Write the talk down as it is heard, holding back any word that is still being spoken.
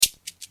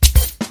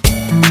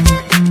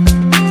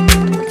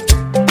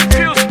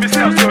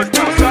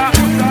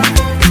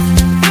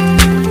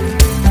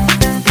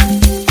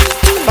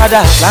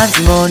Father,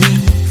 plenty money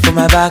for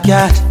my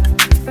backyard,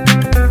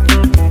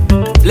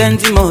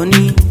 plenty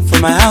money for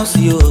my house,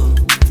 yo.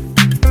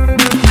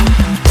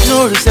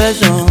 No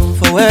recession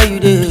for where you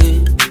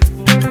dey.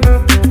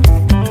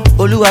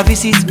 Oluwa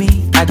visit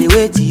me, I dey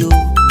wait yo.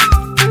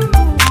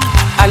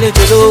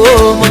 Àlejò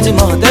lówó mo ti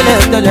mọ̀ tẹ́lẹ̀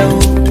tẹ́lẹ̀ o.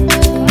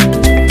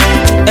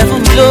 Ẹ fún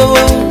mi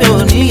lówó mi ò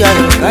ní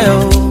ìyàrá káyọ̀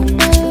o.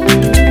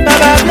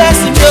 Baba bless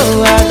me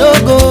o, I no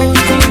go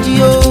stingy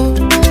o.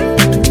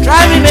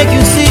 Try me make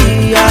you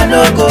see, I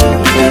no go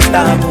waste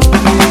time o.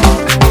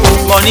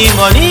 Money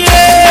money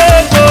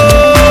ego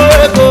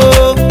ego.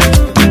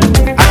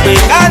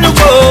 Àpèkánú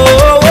kò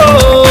owó.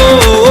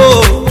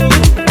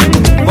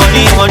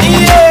 Money money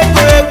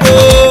ego ego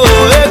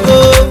ego.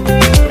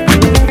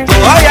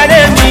 Ọ̀yàdé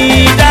mi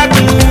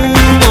dákun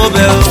mo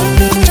bẹ̀ o.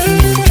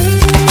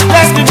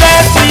 Bless me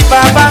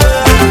Baba,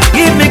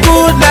 give me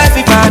good life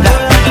Father.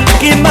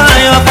 Kí máa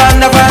yan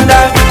fandafanda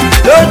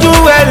lójú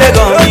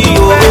ẹlẹ́gàn mi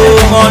o.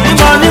 Money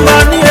money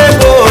money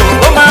ego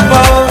ó máa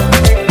bọ̀ o.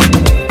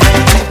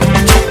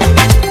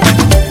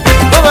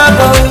 Ó máa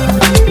bọ̀ o.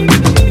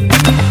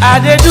 I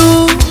dey do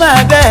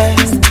my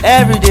best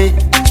every day.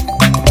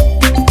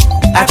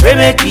 I pray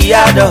make e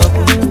add up,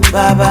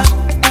 Baba.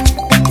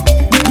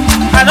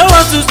 I don't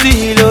want to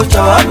see lo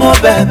jọ̀wọ́ mo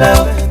bẹ̀bẹ̀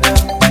o.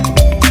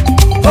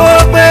 Ó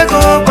pé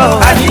kó pọ̀,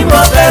 àní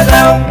mo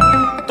bẹ̀bẹ̀ o.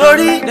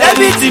 Torí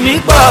débìtì mi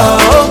pọ̀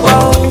ó pọ̀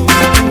o.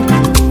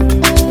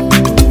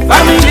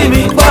 Family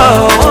mi pọ̀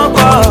ó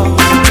pọ̀ o.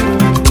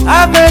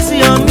 Have mercy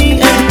on me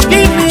and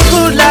give me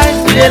good life.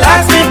 E dey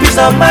last me peace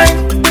of mind.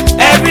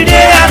 Every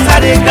day as I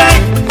dey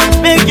grind.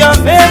 Make your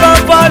favour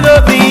follow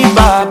me,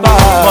 Baba.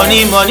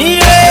 Money money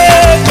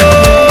ego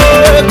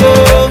ego.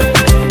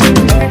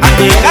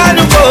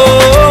 Àpèkánú kò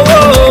owó.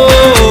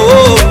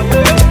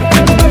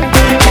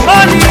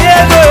 Money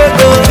ego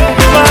ego.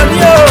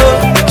 Money o.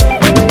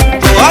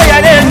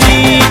 Ọ̀yàdé mi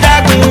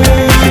dákun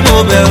mo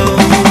bẹ̀ o.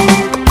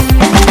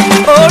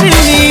 Orí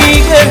mi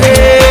gbèrè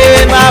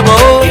máa bọ̀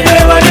o. Ilé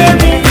wọlé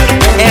mi.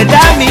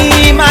 Ẹ̀dá mi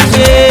máa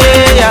ṣe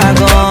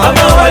yàgàn.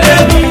 Ọmọ wọlé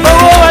mi.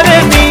 Owó wọlé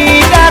mi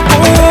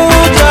dákun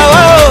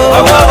jọ̀wọ́ o.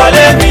 Ọmọ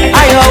wọlé mi.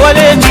 Ayọ̀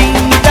wọlé mi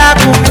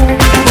dákun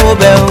mo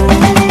bẹ̀ o.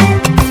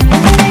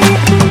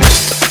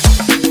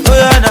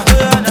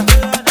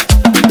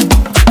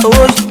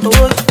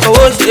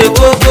 Owó ṣe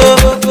kókó.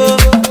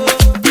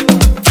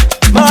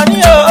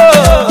 Money o,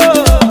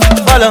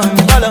 follow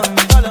me.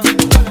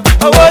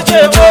 Owó ṣe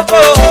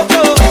kókó,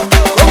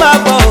 ó máa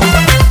bọ̀ o.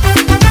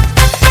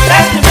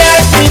 Bless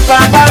me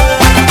Baba,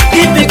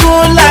 give me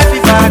good life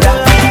Father.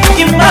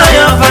 Kí máa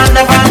yan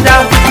fandafanda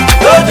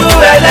lójú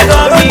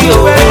ẹlẹ́gàn mi o.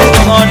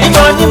 Money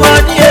money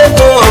money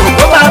ego,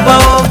 ó máa bọ̀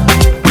o.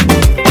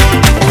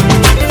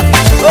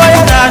 Ó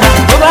yá dáadáa,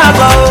 ó máa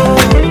bọ̀ o.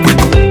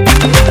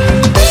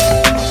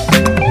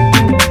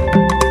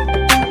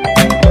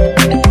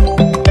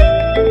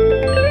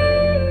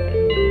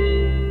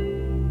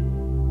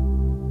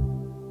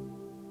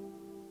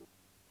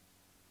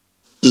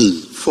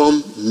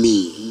 Inform me.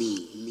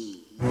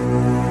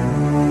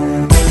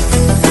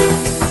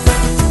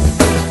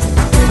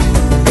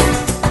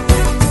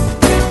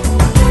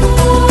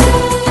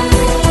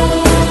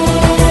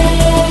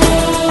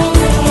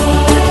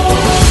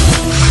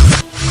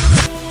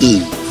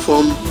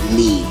 Inform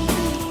me.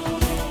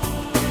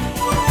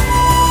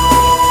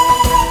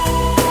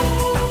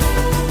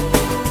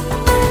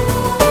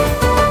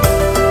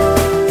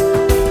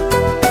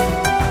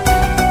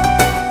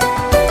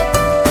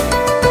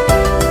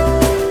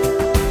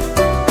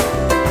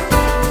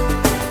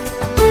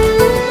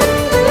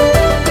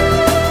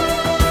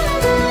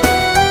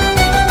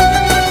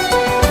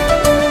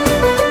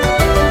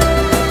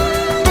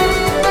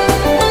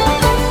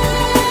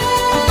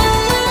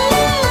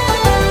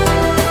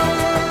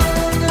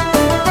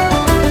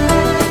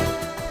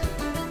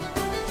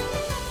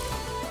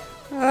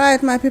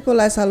 My people,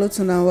 I salute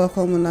you and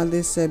welcome on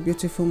this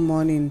beautiful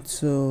morning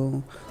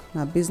to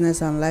my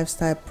business and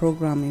lifestyle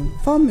program.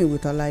 Inform me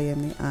with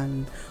Olayemi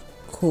and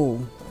Co.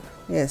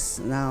 Yes,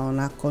 now on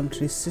our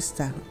country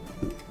sister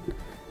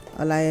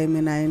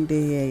Olayemi na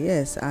dey here.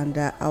 Yes, and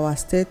our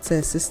state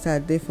sister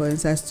dey for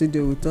inside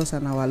studio with us,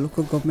 and our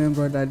local government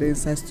brother dey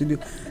inside studio.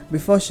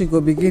 Before she go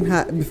begin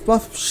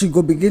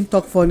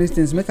talk funny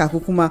things, make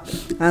Akukuma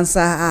answer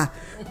her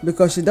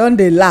because she don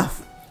dey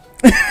laugh.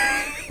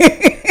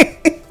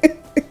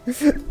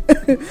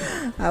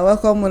 I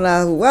welcome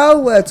una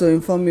well to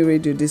Inform Me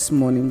Radio this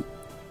morning.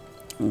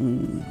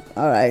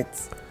 All right,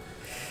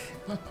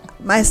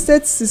 my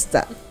state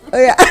sister. Oh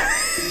yeah.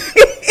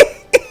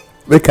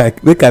 Make I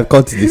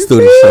cut the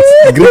story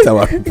short. Greet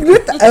our people.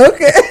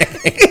 Okay.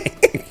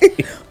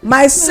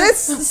 My state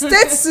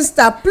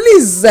sister,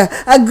 please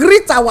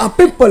greet our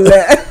people.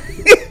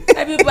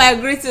 My people, I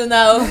greet you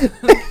now.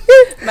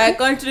 My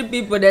country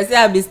people, they say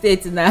I be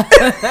state now.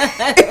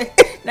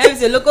 Now you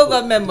say local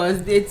government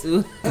must dey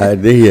too. I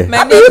dey here.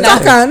 My name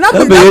na. No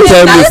be you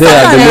tell me say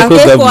I dey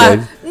local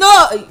government.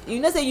 No, you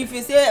know say if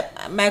you say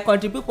my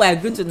country people I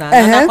greet you now,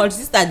 na country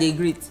sister dey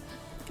greet.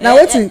 na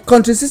wetin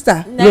country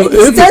sister. No,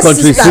 if be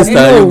country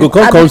sister you go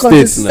come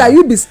state now.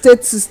 you be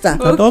state sister.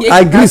 I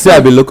agree say I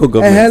be local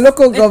government.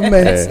 Local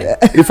government.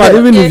 If I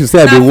even if you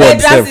say I be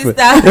ward sef.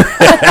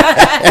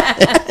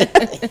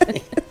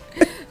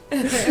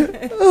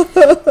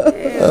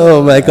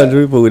 Oh, my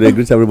country people, we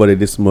greet everybody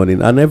this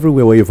morning and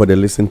everywhere where you for they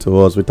listen to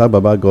us. We talk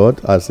about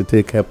God as He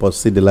take help us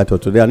see the light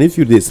of today. And if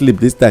you dey sleep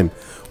this time,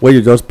 where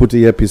you just put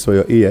earpiece for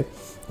your ear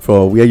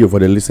for where you for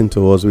they listen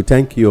to us, we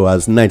thank you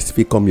as night if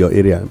you come your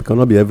area. Because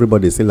not be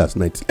everybody say last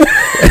night.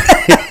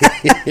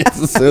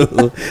 So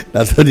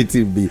that's what it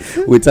will be.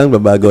 We thank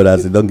Baba God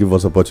as He don't give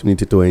us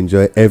opportunity to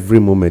enjoy every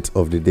moment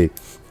of the day.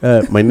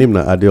 My name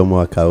is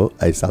Adeomo Akao.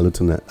 I salute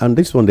you. And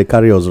this one they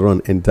carry us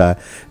run entire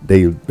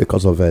day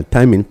because of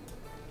timing.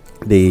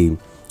 The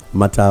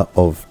matter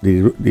of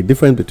the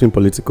difference between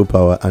political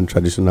power and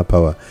traditional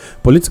power.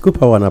 Political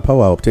power and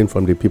power obtained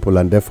from the people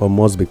and therefore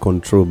must be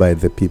controlled by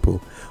the people.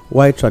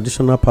 While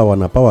traditional power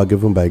and power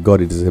given by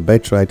God, it is a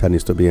birthright and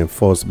is to be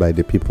enforced by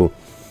the people.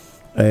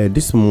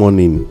 This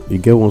morning, you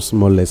get one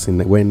small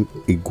lesson when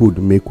a good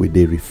make we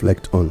they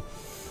reflect on.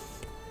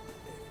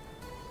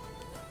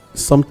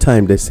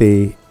 Sometimes they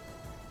say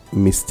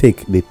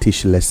mistake they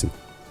teach lesson.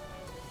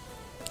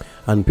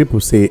 And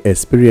people say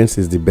experience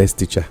is the best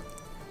teacher.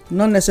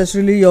 Not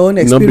necessarily your own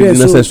experience.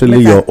 Not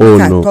necessarily your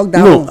own.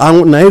 No,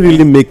 I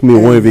really make me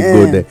want to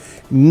go there.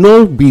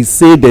 No, be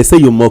say they say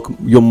you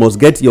must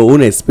get your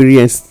own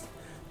experience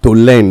to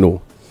learn.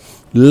 No,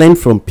 learn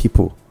from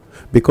people,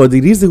 because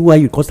the reason why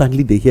you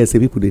constantly they hear say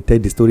people they tell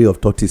the story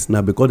of tortoise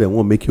now because they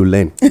want to make you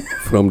learn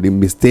from the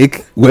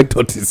mistake where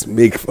tortoise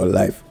make for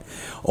life,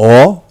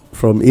 or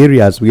from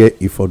areas where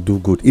if or do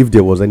good if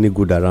there was any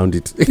good around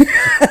it.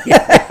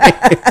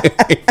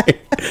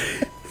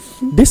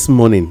 This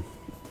morning.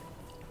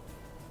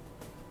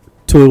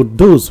 To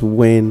those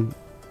when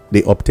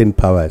they obtain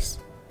powers,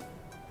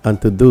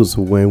 and to those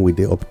when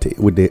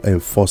they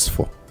enforce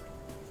for,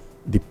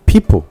 the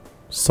people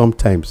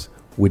sometimes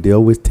they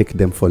always take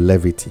them for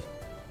levity.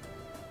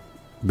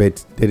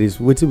 But there is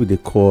what they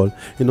call,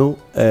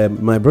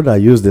 my brother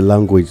used the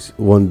language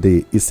one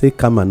day. He say,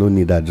 "Come and no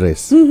need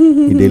address."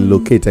 They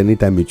locate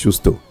anytime you choose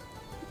to.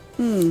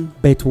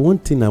 But one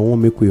thing I want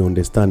make we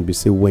understand be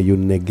say when you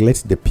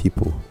neglect the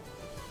people,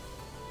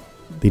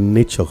 the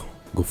nature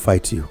go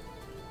fight you.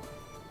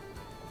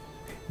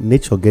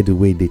 Nature get the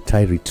way they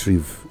try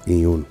retrieve in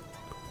you.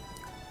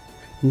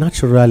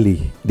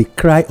 Naturally, the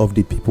cry of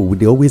the people would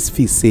they always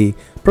feel say,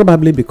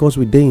 probably because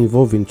we they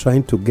involved in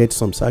trying to get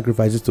some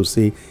sacrifices to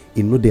say,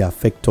 they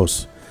affect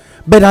us.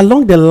 But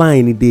along the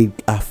line, they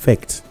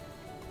affect.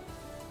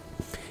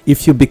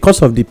 If you,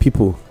 because of the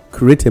people,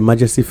 create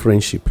emergency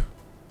friendship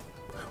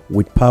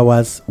with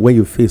powers where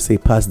you feel say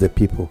pass the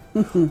people,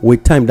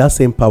 with time that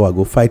same power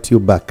go fight you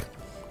back,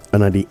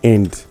 and at the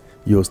end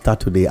you'll start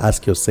to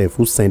ask yourself,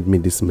 who sent me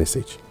this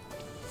message?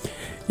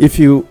 If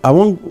you, I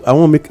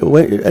won't make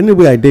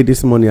anyway. I did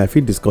this morning. I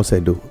feel discuss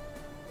Edo.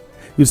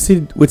 You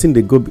see, waiting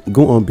they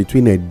go on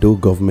between Edo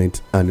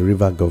government and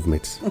River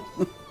government.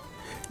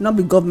 Not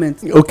be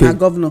government. Okay,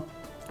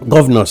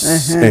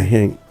 governors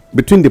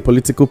between the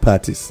political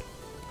parties.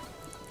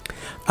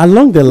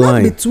 Along the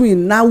line, not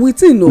between now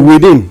within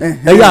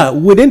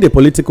within the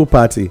political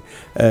party,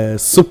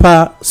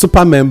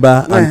 super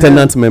member and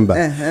tenant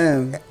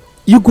member.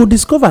 You could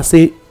discover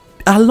say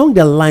along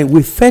the line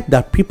we felt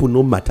that people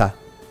no matter.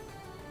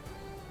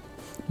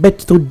 But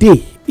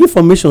today,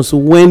 information so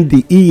when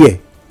the ear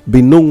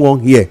be no one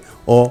here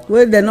or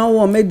where they no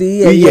one make the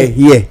ear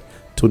here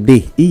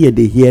today, ear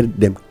they hear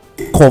them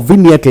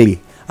conveniently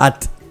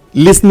at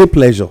listening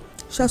pleasure.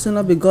 Sure, so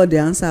not be God they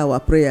answer our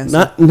prayers.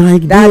 That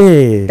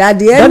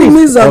the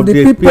enemies of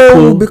the people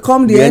will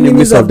become the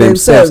enemies of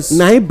themselves.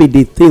 Now be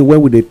the thing where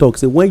would they talk?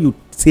 Say when you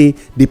say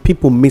the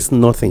people miss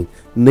nothing,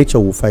 nature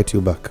will fight you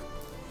back.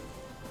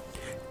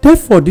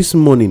 Therefore, this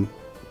morning,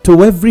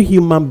 to every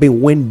human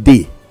being, when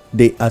they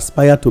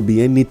aspire to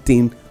be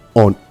anything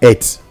on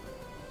earth,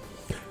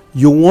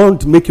 you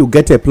want to make you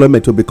get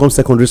employment to become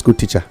secondary school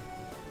teacher,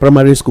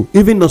 primary school,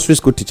 even nursery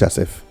school teacher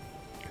self.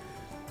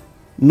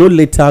 No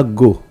later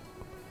go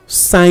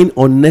sign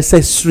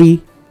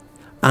unnecessary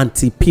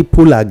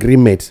anti-people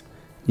agreement.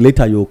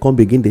 Later you will come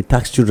begin the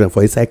tax children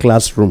for inside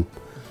classroom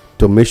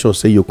to make sure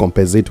say you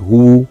compensate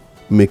who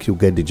make you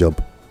get the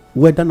job.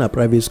 Whether na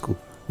private school,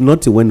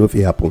 not when no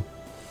fit happen.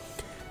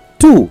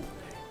 2,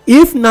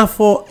 if na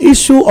for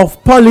issue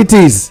of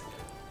politics,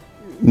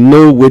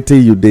 know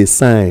wetin you dey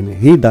sign.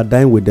 He that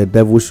dine with the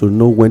devil should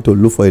know when to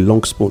look for a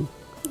long spoon.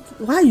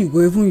 Why you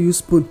go even use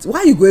spoon?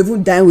 Why you go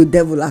even dine with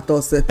devil at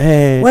all sef?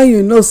 When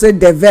you know say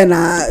devil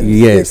na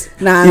yes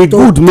na e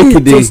good make e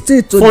dey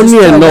funny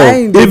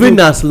enough. Even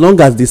as long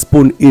as the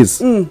spoon is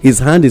his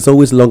hand is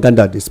always longer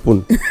than the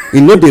spoon. He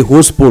no dey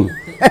hold spoon.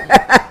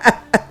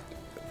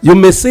 You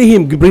may see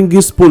him bring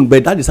you spoon,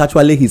 but that is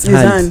actually his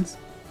hand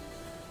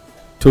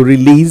to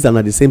release and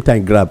at the same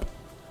time grab.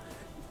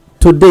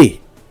 Today,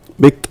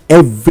 make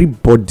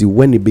everybody,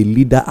 when he be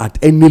leader at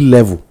any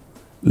level,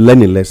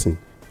 learn a lesson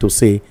to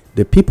say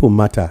the people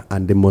matter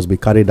and they must be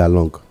carried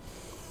along.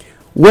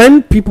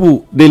 when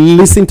people dey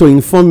listen to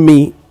Inform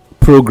Me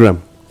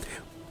program,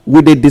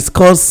 we dey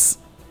discuss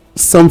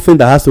something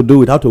that has to do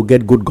with how to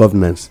get good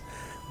governance.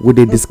 We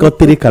dey discuss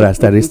 3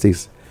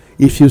 characteristics.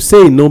 If you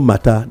say no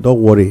matter,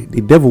 don't worry.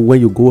 The devil, when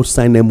you go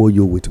sign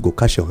MOU with, go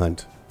cash your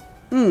hand.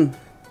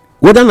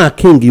 Whether na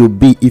king you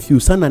be, if you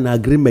sign an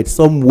agreement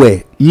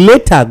somewhere,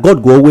 later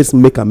God go always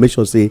make a make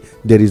sure say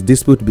there is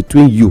dispute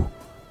between you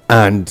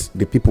and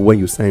the people when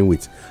you sign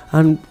with.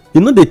 And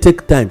they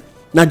take time.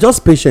 Now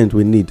just patient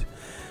we need.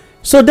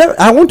 So there,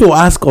 I want to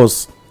ask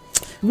us,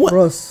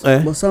 Bros,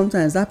 but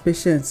sometimes that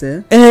patience,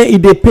 it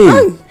dey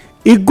pain.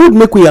 It good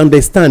make we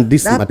understand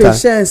this that matter.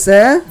 patience,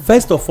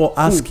 First of all,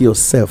 ask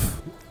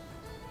yourself,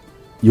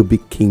 you be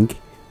king,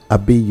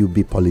 abi you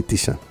be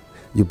politician?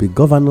 You be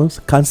governors,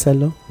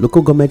 councillor,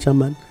 local government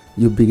chairman,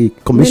 you be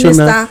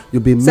commissioner, Minister, you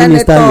be senator,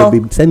 minister,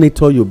 you be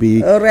senator, you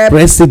be rep.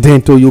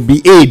 president, or you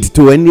be aide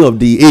to any of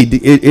the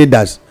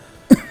aiders.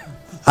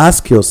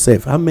 Ask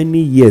yourself how many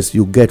years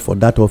you get for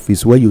that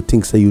office where you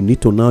think say you need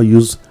to now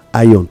use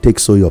iron take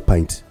sew your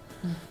pint.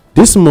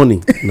 This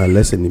morning na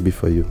lesson e be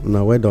for you.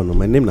 Now well done.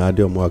 My name na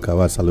Adeomo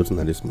Akawa. Salute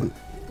na this morning.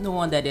 No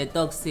wonder they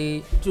talk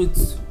say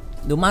truth,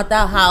 no matter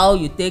how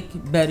you take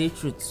bury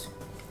truth,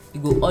 e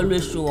go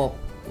always show up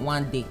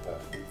one day.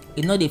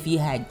 E no dey fit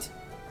hide.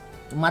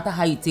 No matter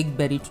how you take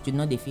bury truth, you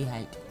no dey fit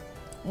hide.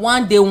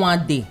 One day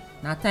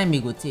na time e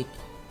go take,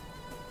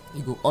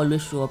 e go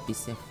always show up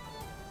itself.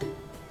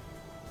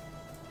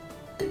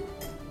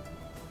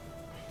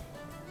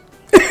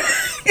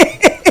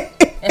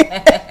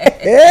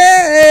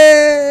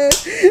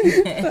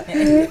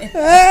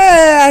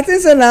 I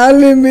think so na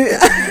only me.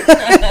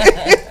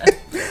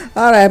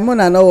 Alright,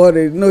 Mona, no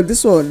worry. No,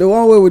 this one, the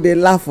one where we dey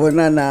laugh for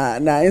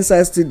na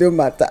inside studio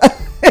matter.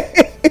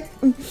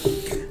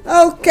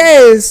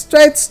 Okay,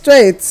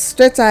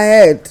 straight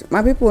ahead.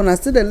 My people, una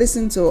still dey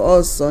listen to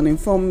us on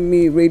Inform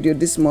Me Radio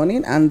this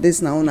morning, and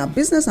this na una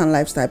business and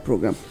lifestyle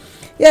program.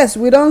 Yes,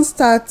 we don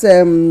start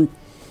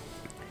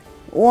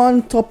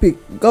one topic,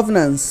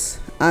 governance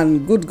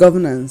and good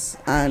governance,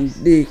 and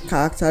the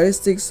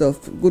characteristics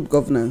of good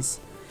governance.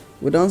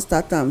 We don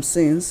start am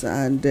since,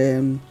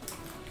 and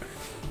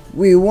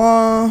we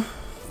wan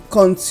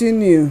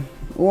continue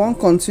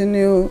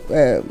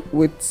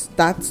with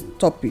that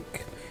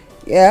topic.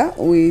 Yeah,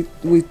 we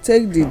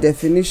take the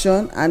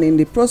definition, and in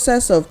the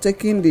process of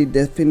taking the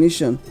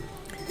definition,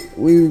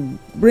 we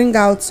bring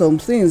out some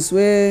things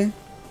where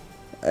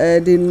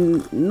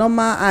the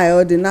normal eye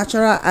or the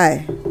natural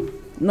eye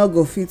no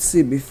go fit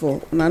see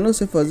before. And I know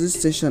say for this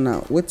station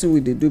now, wetin we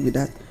dey do be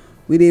that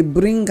we dey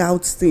bring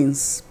out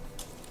things,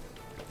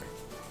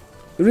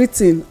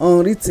 written,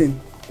 unwritten.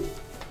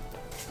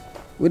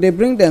 We dey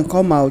bring them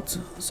come out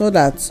so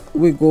that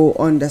we go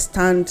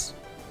understand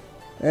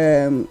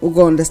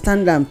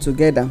them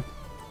together.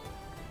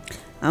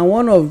 And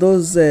one of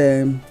those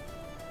the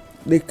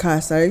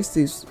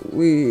characteristics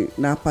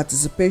na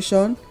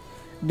participation,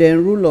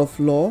 then rule of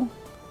law,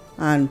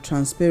 and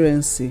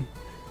transparency.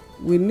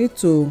 We need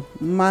to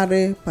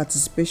marry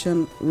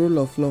participation, rule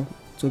of law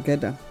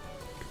together.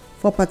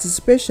 For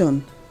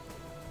participation,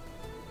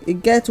 e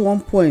get one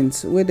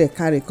point wey dey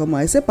carry come out.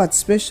 I say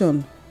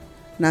participation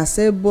na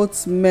say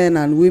both men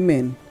and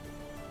women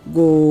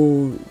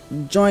go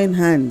join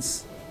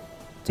hands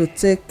to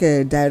take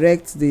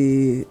direct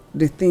the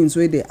things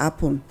wey dey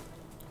happen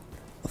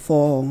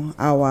for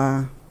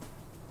our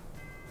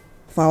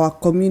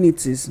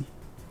communities.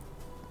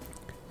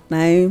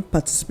 Na im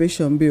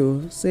participation be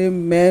o. Say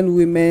men,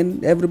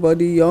 women,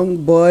 everybody, young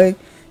boys,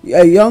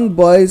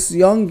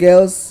 young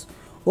girls,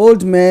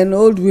 old men,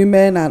 old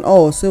women, and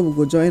all, say we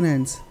go join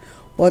hands.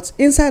 But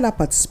inside that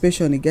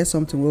participation, e get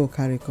something wey we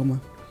carry come out.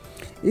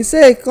 E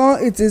say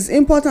it is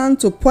important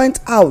to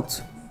point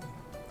out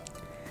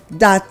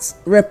that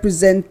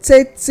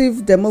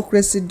representative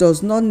democracy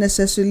does not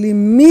necessarily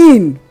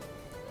mean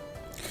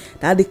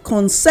that the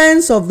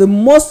concerns of the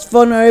most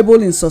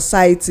vulnerable in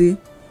society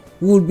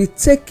will be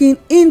taken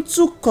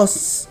into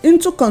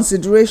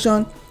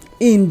consideration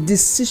in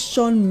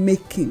decision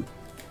making.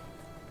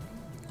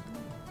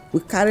 We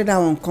carry that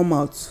one come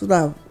out so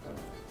that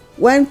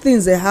when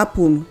things dey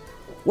happen,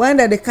 when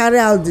they dey carry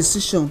out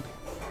decision,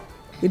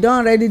 e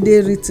don already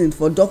dey written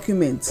for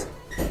document.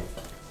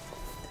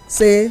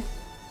 Say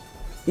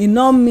e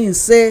no mean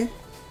say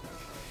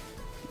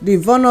the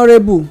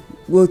vulnerable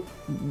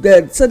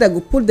so they go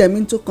put them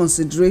into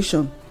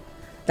consideration.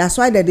 That's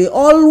why they dey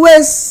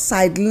always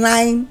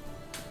sideline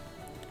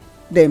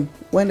them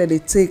when they dey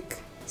take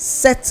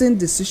certain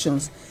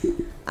decisions,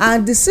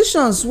 and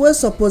decisions wey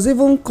suppose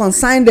even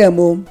concern them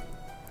o.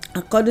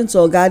 According to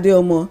Oga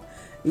Adeomo,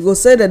 you go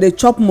say that they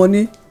chop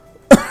money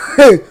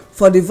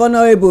for the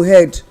vulnerable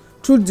head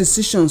through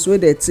decisions wey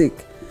they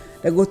take.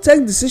 They go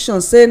take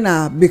decisions say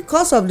na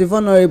because of the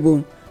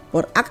vulnerable,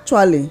 but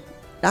actually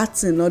that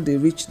thing no dey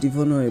reach the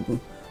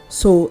vulnerable,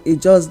 so e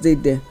just dey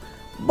there.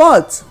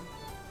 But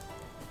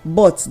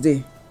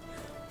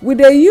we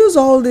dey use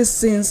all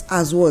these things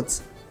as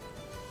what?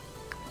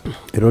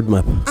 A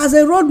roadmap. As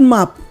a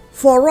roadmap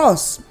for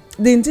us,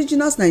 the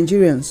indigenous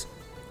Nigerians.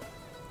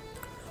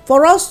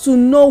 for us to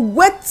know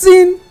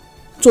wetin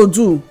to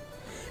do.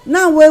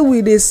 Now wey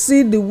we dey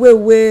see the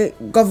way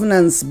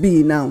governance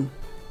be now,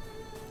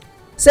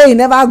 say e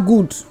never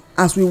good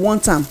as we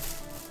want am,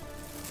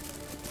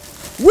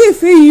 we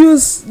fit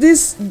use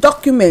this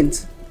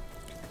document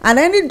and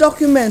any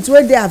document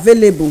wey dey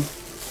available,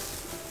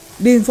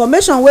 the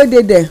information wey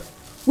dey there,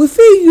 we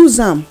fit use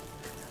am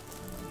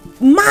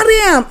marry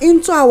am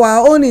into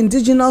our own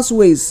indigenous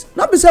ways.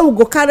 No be say we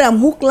go carry am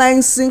hook,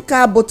 line,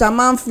 sinker,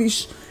 butterman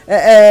fish,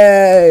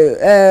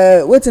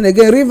 wetin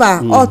again, river,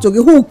 all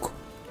together, hook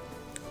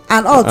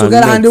and all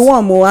together, and the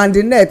worm and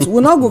the net. We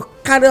no go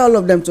carry all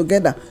of them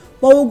together,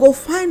 but we go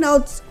find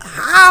out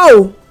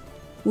how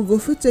we go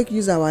fit take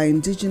use our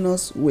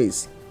indigenous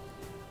ways.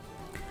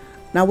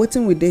 Na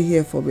wetin we dey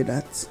here for be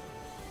that.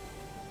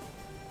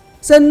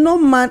 Say no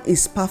man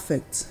is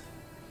perfect,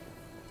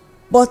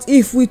 but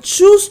if we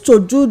choose to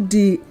do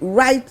the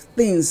right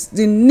things,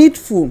 the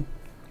needful,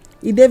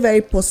 e dey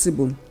very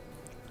possible.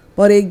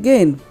 But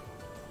again,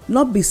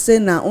 not be say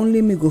na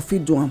only me go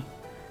fit do am.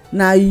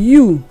 Na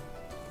you,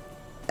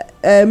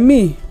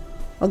 me,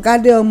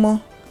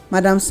 Ogadeomo,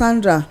 Madam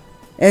Sandra,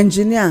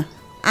 engineer,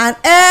 and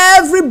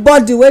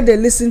everybody wey dey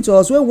listen to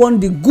us wey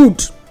want the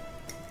good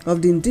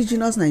of the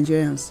indigenous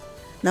Nigerians,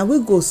 na we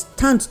go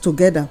stand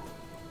together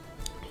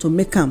to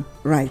make am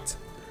right.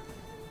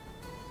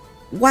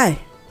 Why?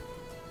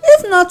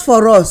 If not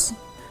for us,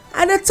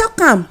 I dey talk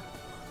am,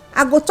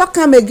 I go talk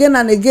am again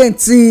and again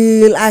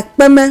till I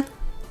kpeme,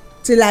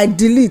 till I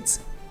delete.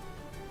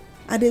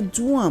 I dey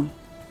do am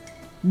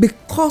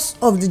because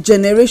of the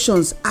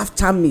generations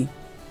after me.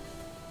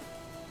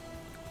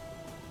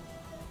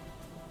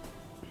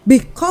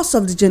 Because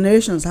of the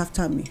generations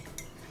after me,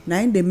 na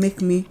im dey make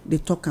me dey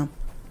talk am.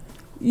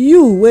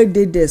 You wey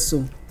dey there,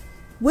 so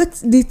wait,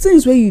 the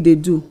things wey you dey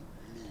do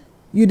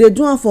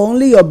am for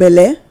only your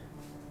belle,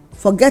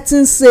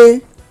 forgetting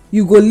say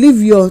you go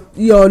leave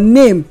your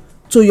name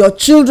to your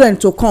children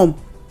to come.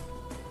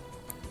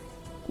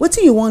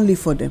 Wetin you wan leave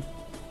for them?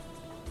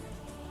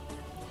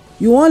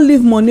 You wan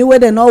leave money wey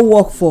dem no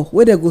work for,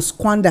 wey dem go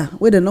squander,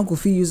 wey dem no go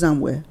fit use am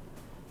well?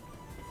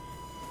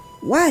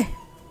 Why?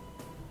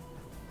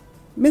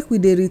 Make we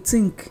dey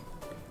rethink.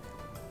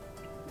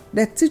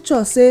 Dem teach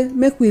us say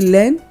make we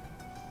learn,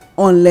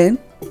 unlearn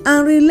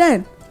and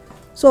relearn.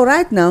 So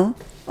right now,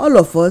 all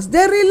of us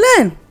dey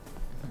relearn.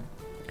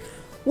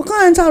 We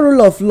come enter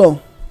rule of law.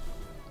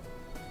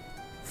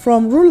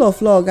 From rule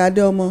of law,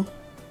 Ogadeomo,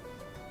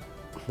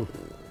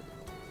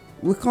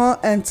 we come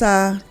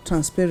enter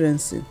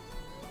transparency.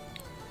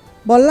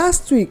 But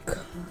last week,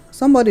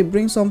 somebody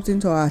bring something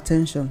to our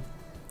attention.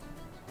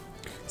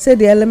 Say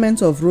the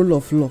element of rule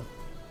of law.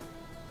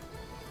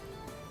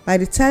 By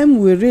the time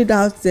we read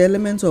out the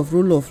element of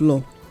rule of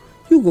law,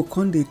 you go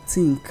come dey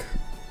think.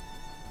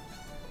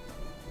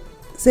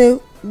 Say,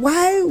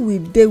 why we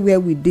dey where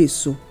we dey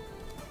so?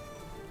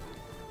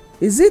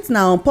 Is it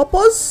na on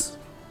purpose?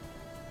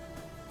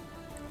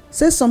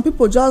 Say some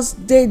people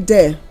just dey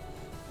there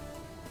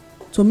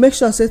to make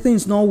sure say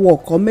things no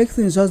work, or make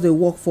things just dey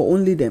work for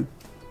only them.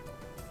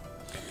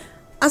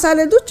 As I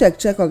dey do check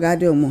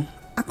Ogadeomo,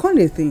 I come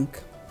dey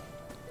think,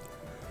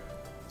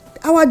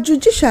 our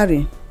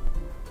judiciary,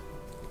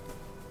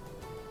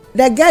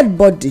 they get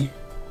body.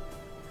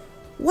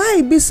 Why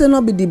e be say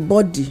no be the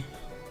body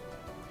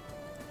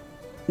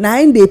na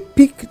im dey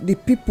pick the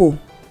people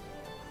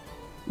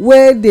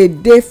wey dey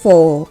dey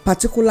for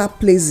particular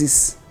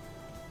places?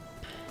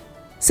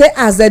 Say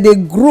as dem dey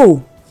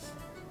grow,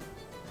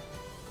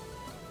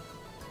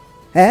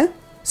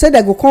 say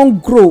dem go come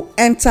grow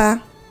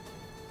enter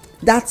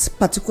that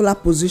particular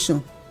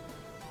position.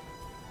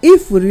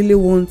 If we really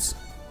want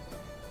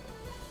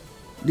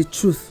the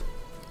truth,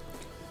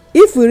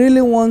 if we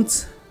really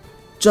want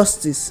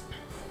justice,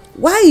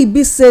 why e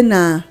be say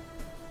na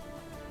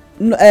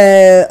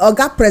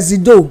oga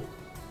presido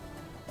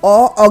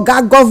or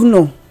oga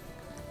governor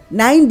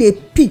na im dey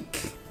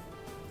pick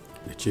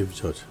The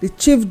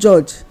chief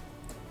judge,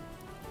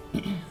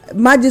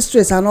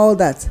 magistrates and all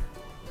that?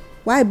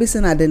 Why e be say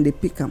na dem dey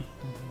pick am?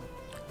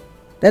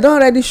 Dem don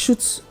already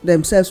shoot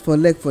themselves for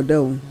leg for there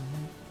o,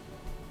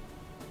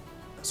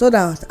 so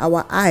that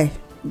our eye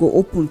go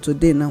open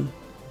today now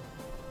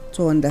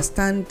to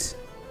understand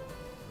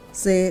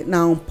say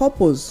na on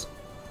purpose,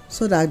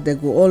 so that they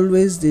go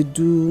always dey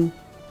do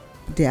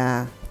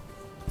their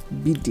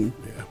bidding.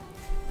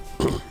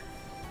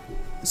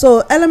 So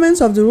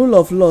elements of the rule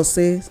of law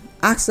say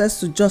access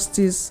to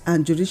justice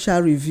and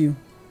judicial review,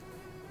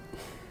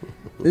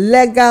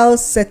 legal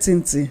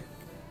certainty,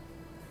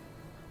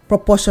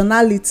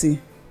 proportionality,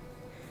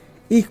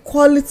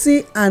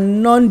 equality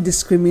and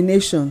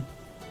non-discrimination,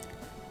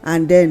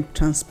 and then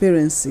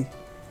transparency.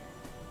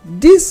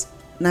 These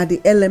na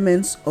the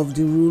elements of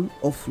the rule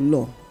of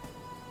law.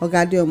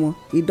 Ogadeomo,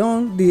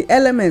 the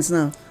elements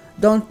now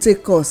don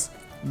take us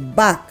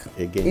back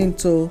Again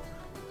into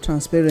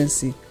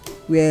transparency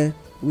where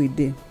we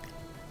dey.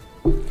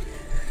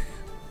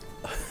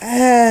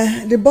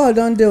 The ball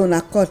don dey on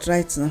a court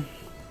right now.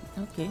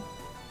 Okay.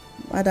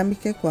 Madam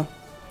Ikekwa.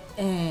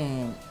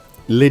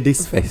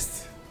 ladies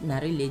first. na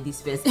real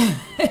ladies first.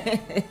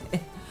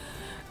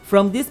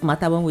 From this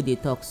matter when we dey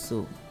talk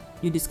so,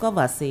 you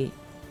discover say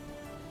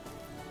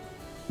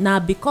na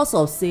because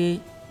of say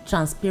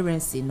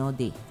transparency no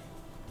dey.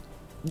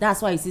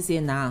 That's why you see say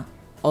na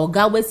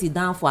oga wey sit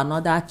down for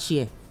another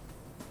chair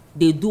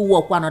dey do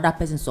work wey another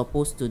person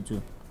suppose to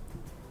do,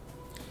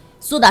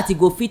 so that e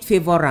go fit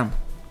favour am.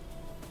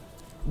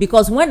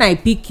 Because when I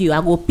pick you, I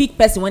go pick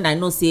person when I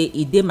know say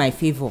e dey my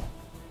favour,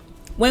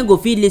 when go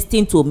fit lis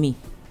ten to me.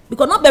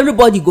 Because not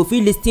everybody go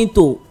fit lis ten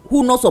to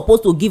who no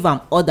suppose to give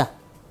am order,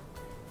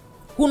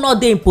 who no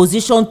dey in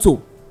position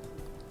to.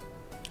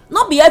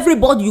 Not be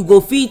everybody you go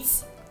fit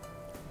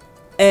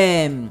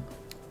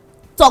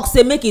talk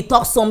say make e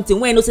talk something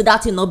when you know say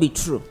that thing no be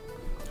true.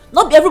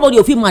 Not be everybody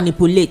you fit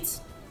manipulate.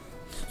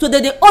 So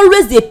they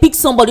always dey pick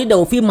somebody that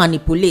will fit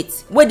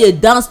manipulate, wey dey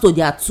dance to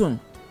their tune.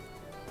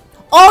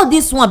 All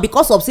this one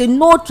because of say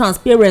no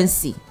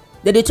transparency.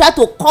 They try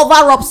to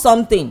cover up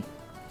something.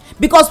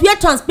 Because where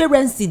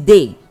transparency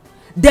dey,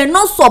 they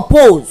no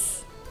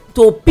suppose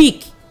to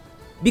pick,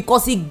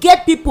 because e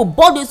get people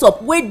bodies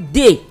up wey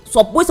dey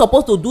wey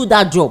suppose to do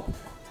that job.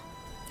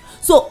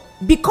 So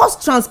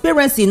because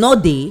transparency no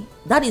dey,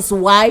 that is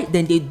why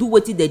dem dey do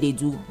wetin dem dey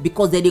do,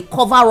 because dem dey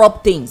cover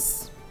up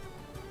things.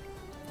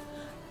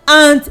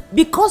 And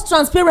because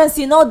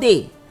transparency no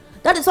dey,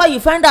 that is why you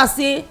find out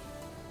say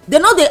they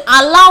no dey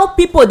allow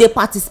people dey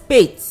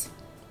participate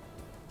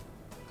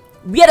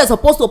where they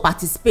suppose to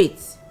participate.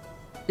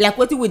 Like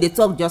wetin we dey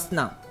talk just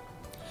now,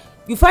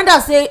 you find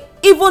out say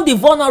even the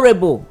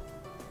vulnerable,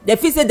 they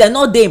feel say dem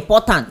no dey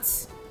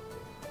important,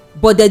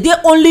 but they dey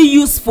only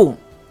useful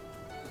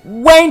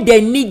when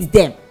they need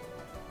them.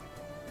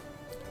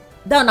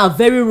 That na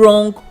very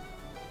wrong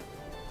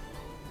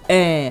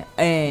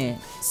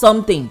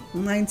something.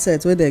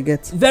 Mindset wey they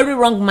get. Very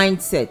wrong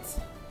mindset.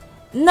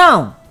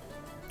 Now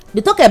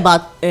they talk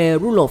about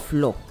rule of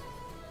law.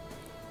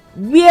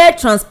 Where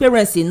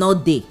transparency no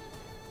dey,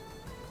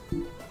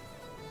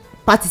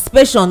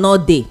 participation no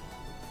dey,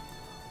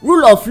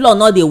 rule of law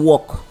no dey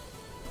work.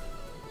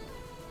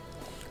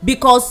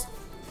 Because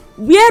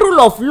where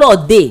rule of law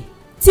dey,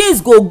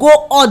 things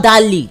go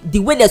orderly the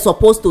way they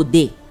suppose to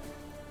dey.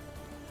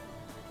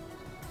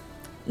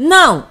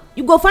 Now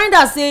you go find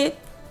out say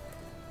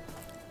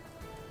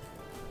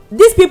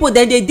these people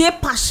dem dey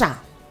partial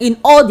in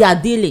all their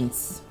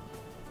dealings.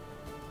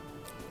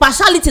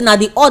 Partiality na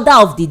the order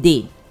of the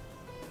day.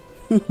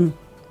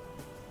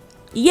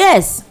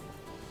 Yes,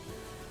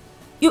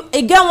 you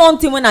get one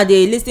thing when I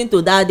dey lis ten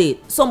to that day,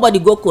 somebody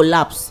go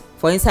collapse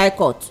for inside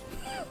court.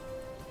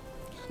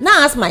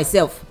 Now I ask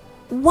myself,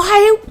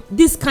 why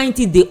this kind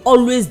thing dey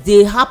always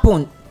dey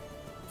happen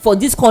for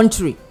this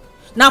country?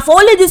 Na for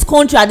only this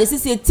country I dey see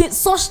say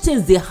such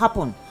things dey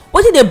happen.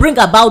 Wetin dey bring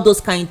about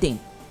those kind thing?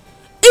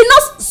 You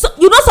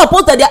no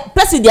suppose that the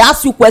person dey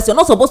ask you question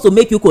not suppose to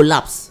make you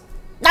collapse.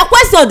 Na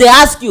question dey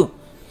ask you.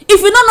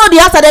 If you no know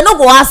the answer, they no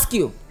go ask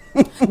you.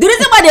 The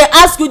reason why they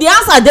ask you, the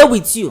answer dey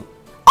with you.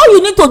 All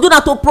you need to do na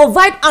to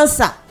provide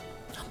answer.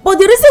 But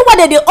the reason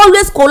why they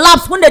always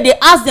collapse when they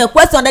ask them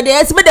question, that they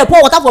estimate they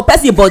pour water for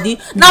person body,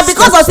 na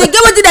because of say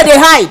get wetin dem dey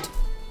hide.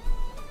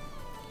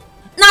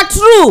 Na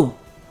true.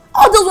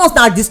 All those ones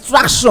na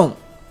distraction.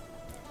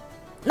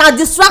 Na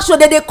distraction.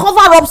 They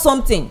cover up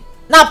something.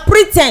 Na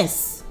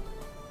pretense.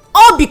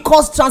 All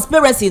because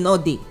transparency no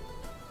dey.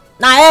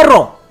 Na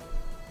error.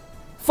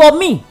 For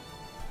me,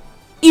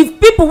 if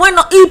people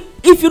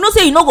if you know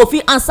say you no go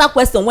fit answer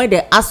question when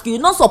they ask you, you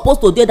no suppose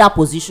to dey that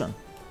position.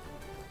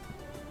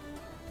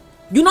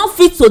 You no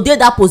fit to dey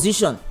that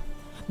position,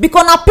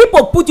 because na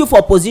people put you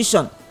for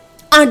position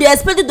and they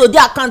expect you to dey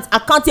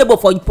accountable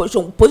for the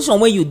position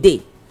wey you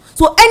dey.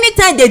 So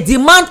anytime they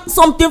demand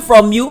something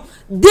from you,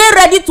 dey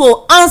ready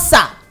to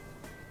answer,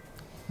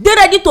 dey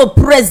ready to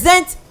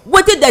present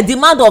wetin they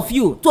demand of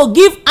you, to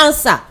give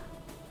answer.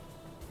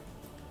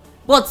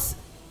 But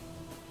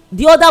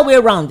the other way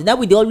round, na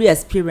we dey always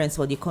experience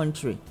for the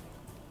country,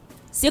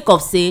 sake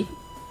of say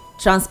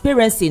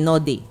transparency no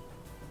dey,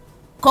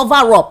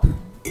 cover up.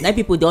 Na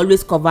people dey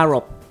always cover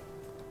up.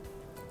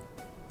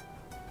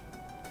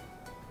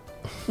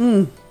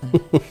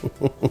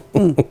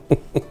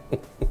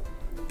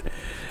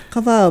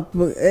 Cover up.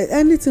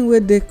 Anything wey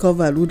dey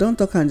covered, we don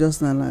talk am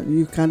just now.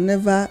 You can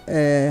never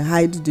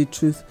hide the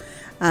truth,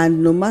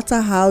 and no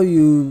matter how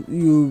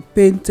you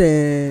paint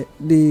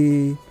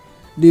the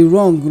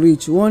wrong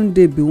reach, one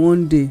day be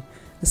one day,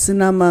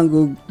 sinner man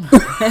go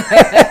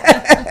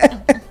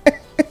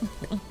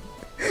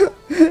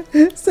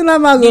sinner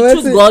man go.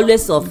 The truth go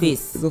always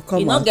surface.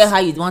 You no get how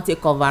you wan take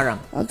cover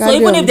am. So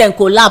even if dem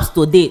collapse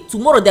today,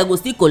 tomorrow dem go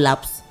still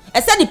collapse.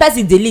 Except the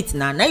person delete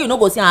na you no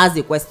go see am ask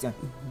the question.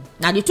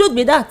 Na the truth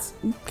be that.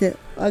 Okay,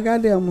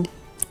 Agadiamu.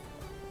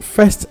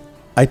 First,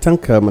 I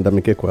thank Madam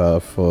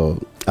Ikekwa for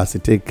as he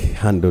take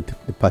handled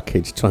the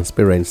package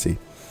transparency.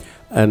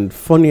 And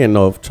funny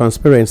enough,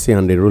 transparency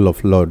and the rule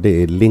of law,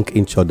 they link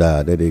each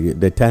other.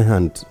 They tie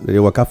hand. They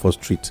work out for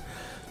street.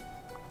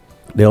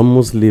 They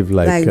almost live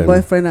like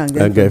boyfriend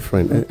and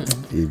girlfriend.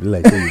 It be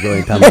like you go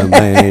enter my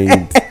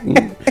mind.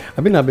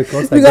 I mean,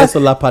 because I get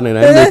solar panel,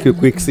 I make you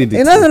quick see it.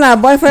 You know, na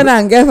boyfriend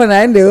and girlfriend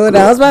are in the older,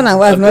 husband and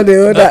wife not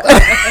the older.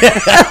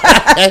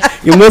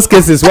 In most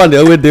cases, one they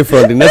always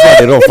different. The next one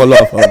they don't follow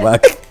up from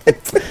back.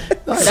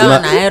 That one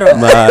na error.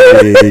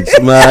 Marriage.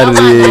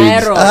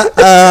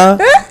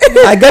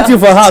 I get you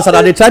for house,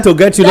 and they try to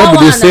get you. Not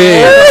be the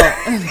same.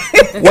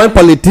 When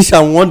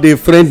politician want their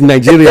friend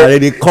Nigeria,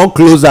 they come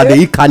closer. They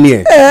eat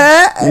Kanye.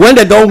 When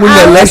they don't win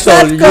the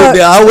election,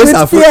 they always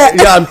afraid.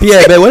 Yeah, and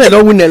Pierre. But when they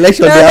don't win the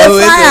election, they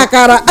always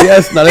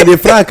yes. Now they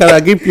fry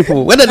akara give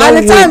people. When they don't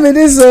win, time it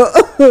is so.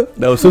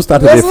 they also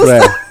start to be fry.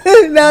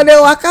 Now they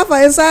walk up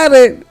for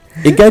inside.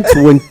 It gets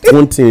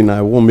one thing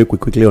I want to make we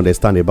quickly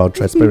understand about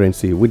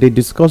transparency. We did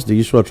discuss the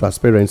issue of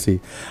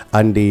transparency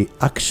and the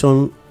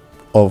action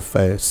of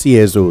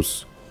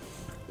CSOs,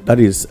 that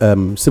is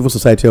civil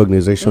society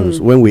organizations.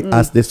 When we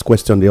asked this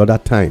question the other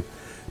time,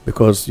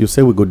 because you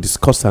say we go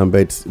discuss them,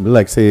 but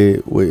like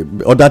say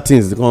other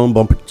things they come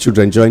bump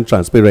children join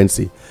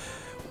transparency.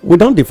 We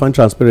don't define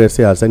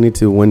transparency as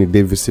anything when it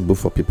is visible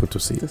for people to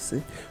see.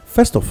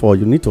 First of all,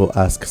 you need to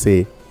ask,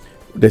 say.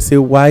 They say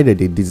why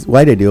did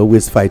they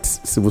always fight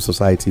civil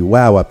society?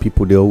 Why our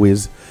people they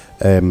always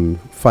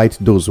fight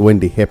those when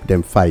they help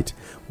them fight?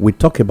 We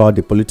talk about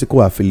the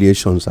political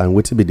affiliations and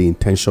what will be the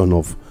intention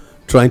of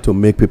trying to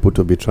make people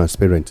to be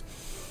transparent.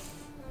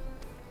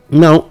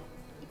 Now,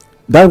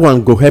 that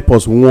one go help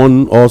us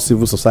warn all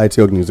civil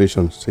society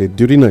organizations. Say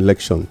during an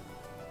election,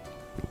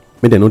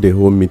 may they know the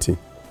whole meeting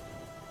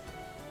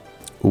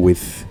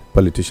with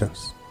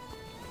politicians.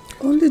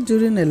 Only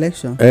during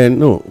election.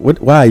 No.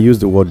 Why I use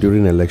the word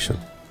during election?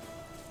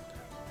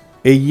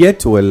 A year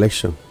to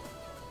election,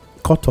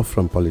 cut off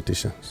from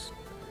politicians.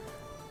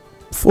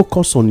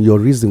 Focus on your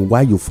reason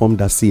why you formed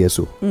that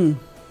CSO.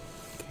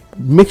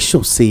 Make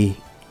sure, say,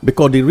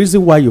 because the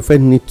reason why you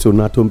first need to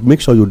make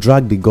sure you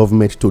drag the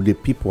government to the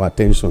people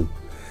attention.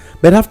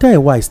 But after a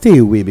while, stay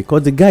away,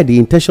 because the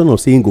intention of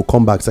saying go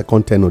come back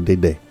second 10 or day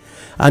there.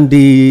 And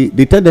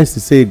the tendency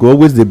say go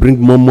always they bring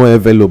more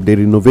envelope, they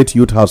renovate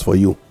youth house for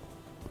you.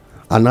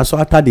 And also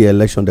after the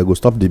election, they go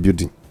stop the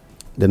building.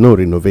 They no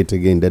renovate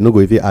again. They no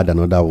go even add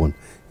another one.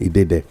 It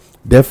did there.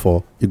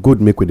 Therefore, it good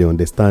make we they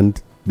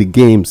understand the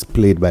games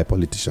played by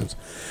politicians.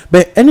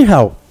 But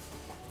anyhow,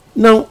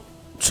 now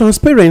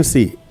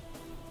transparency,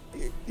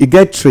 it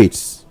get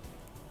traits,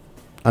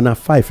 and a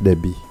 5 there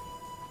be.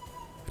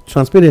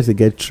 Transparency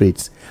get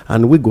traits,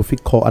 and we go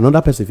fit call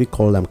another person fit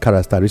call them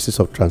characteristics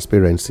of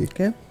transparency.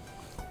 Okay.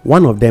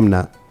 One of them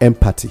na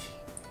empathy.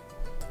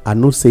 I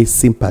no say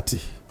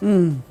sympathy.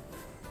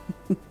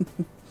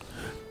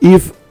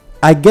 If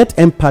I get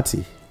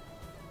empathy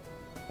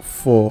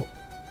for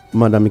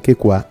Madam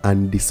Ikekwa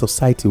and the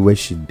society where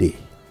she dey,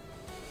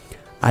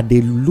 I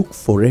dey look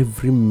for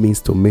every means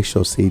to make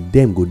sure say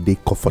them go dey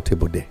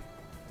comfortable there.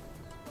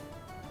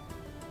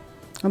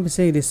 I'll be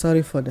saying they're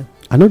sorry for them.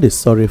 I know they're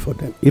sorry for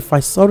them. If I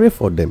sorry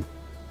for them,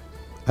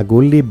 I go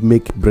only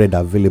make bread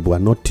available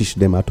and not teach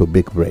them how to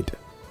bake bread.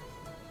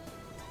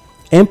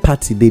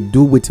 Empathy, they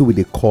do what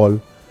they call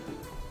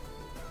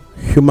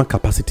human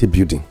capacity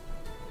building.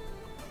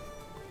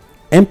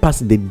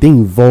 Empathy, they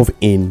involve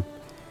in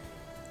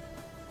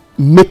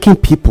making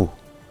people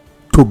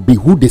to be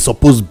who they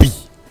supposed to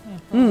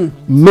be.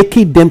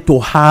 Making them to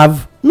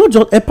have not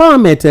just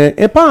empowerment.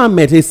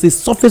 Empowerment is a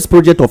surface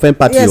project of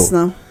empathy. Yes,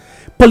 now.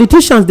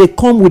 Politicians, they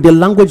come with the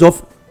language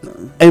of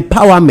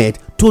empowerment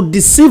to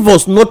deceive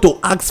us not to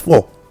ask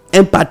for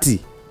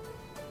empathy.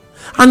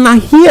 And I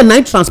hear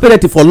night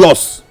transparency for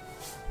loss.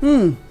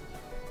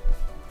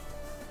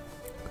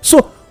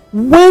 So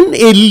when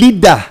a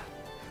leader,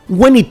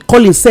 when it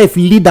call himself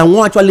leader,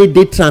 won't actually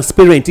they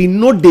transparent, he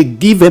know they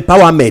give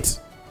empowerment.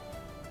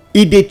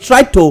 If they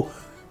try to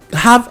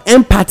have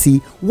empathy,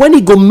 when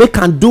he go make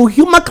and do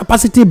human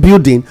capacity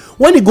building,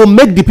 when he go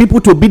make the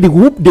people to be the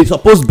who they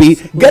supposed to be,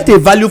 get a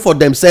value for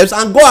themselves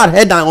and go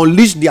ahead and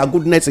unleash their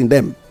goodness in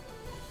them.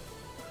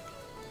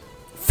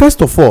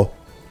 First of all,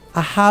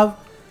 I have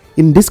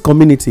in this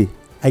community,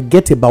 I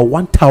get about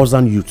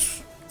 1,000 youths.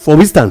 For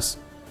instance,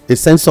 the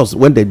census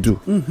when they do,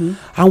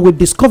 and we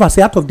discover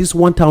say out of this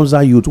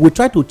 1,000 youth, we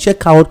try to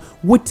check out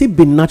what it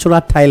be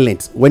natural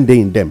talent when they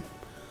in them.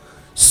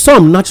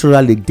 Some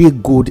naturally they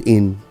good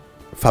in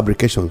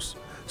fabrications,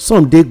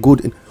 some they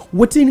good in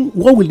what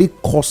will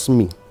it cost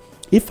me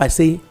if I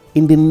say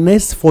in the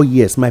next 4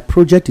 years my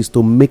project is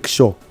to make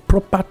sure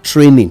proper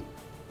training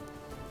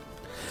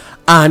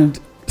and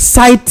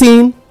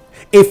citing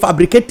a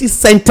fabricating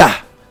center.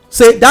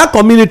 Say that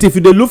community, if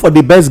you dey look for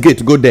the best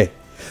gate, go there.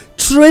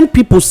 Train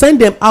people, send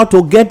them out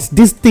to get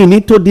this thing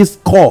into this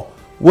core,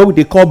 what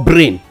they call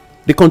brain,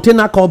 the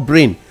container called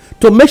brain,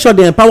 to make sure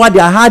they empower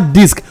their hard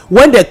disk.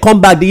 When they come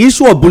back, the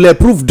issue of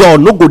bulletproof door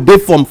no go dey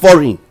from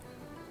foreign,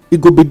 it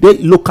go be dey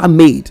local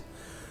made.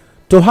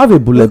 To have a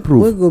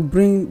bulletproof, we go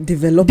bring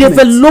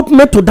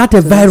development to that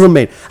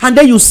environment, and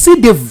then you see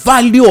the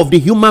value of the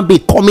human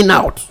being coming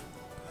out.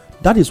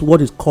 That is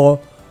what is called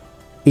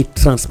a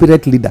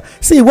transparent leader.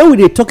 See, when we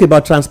dey talk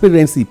about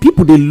transparency,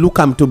 people dey look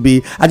am to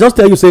be. I just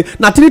tell you, say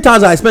na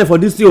 3,000 I spend for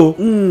this year.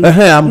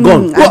 I'm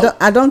gone.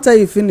 I don't tell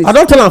you finish. I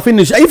don't tell am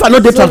finish. If I no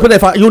dey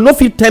transparent, you no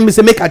fit tell me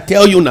say make I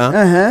tell you now.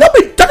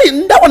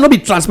 That one no be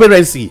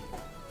transparency.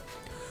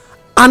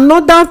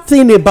 Another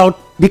thing about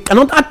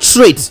another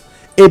trait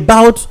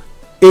about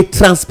a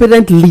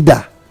transparent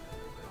leader,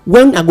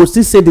 when I go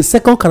still say the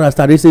second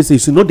characteristic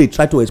is they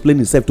try to explain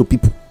himself to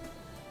people.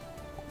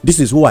 This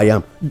is who I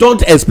am.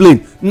 Don't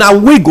explain. Now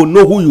we go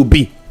know who you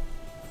be.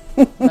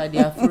 By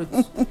their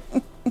fruits.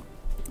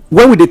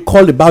 When we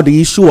call about the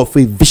issue of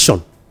a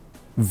vision,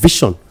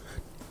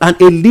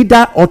 and a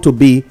leader ought to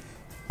be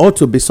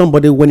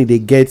somebody when they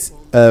get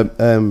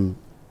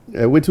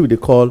what do they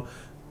call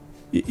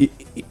it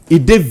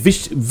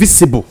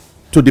visible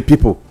to the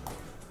people.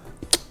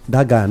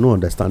 That guy I no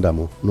understand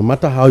them. No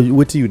matter how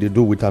what you they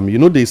do with them,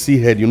 they see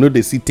head,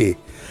 they see tail.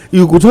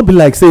 You could just be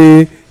like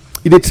say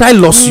they try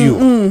lost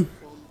you.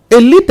 A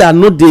leader,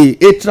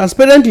 a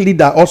transparent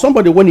leader or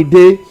somebody when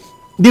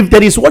if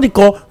there is what they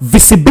call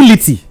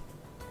visibility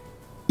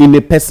in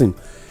a person,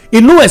 he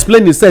no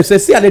explain himself. Say,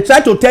 see, they try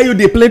to tell you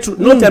the plain truth.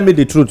 No, tell me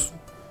the truth.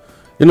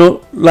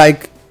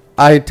 Like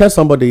I tell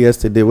somebody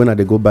yesterday when I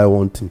go buy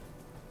one thing,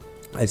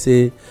 I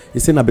say,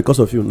 now because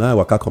of you, now I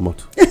waka come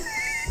out.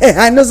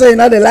 I know, so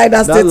they like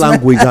that statement.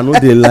 Language, I know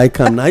they like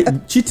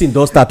him. Cheating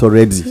don't start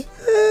already.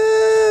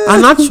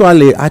 And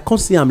actually, I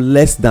can't see I'm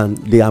less than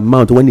the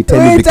amount when he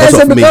tell me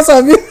because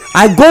of me.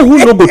 I go who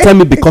no go tell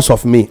me because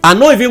of me. I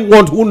no even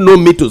want who know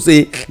me to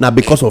say now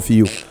because of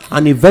you.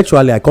 And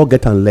eventually I can't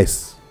get on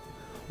less.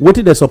 What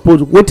did they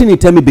suppose? What did he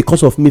tell me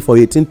because of me for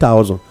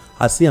 18,000?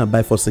 I see and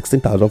buy for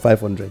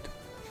 16,500.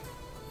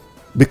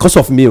 Because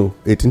of me,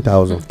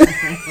 18,000.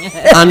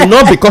 And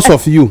not because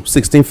of you,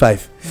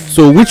 16,500.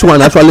 So which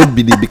one actually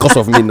be the because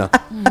of me now?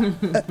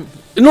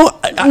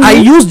 I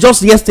used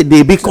just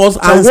yesterday because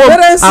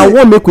I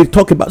want make we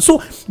talk about. So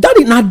that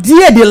is not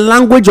there the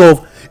language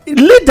of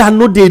leader.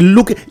 No, they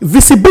look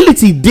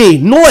visibility. They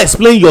no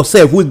explain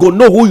yourself. We go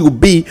know who you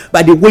be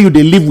by the way you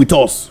they live with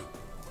us.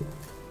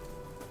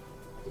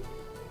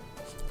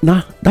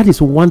 Now that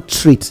is one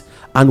trait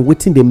and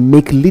waiting they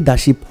make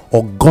leadership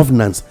or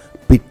governance.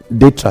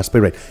 They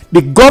transparent.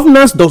 The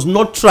governance does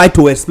not try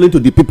to explain to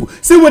the people.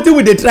 See what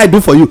they try to do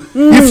for you.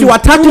 If you are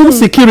tackling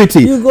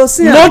security, you go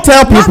see not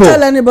tell people. Not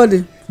tell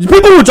anybody.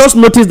 People will just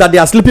notice that they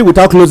are sleeping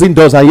without closing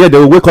doors, and yet they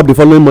will wake up the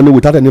following morning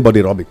without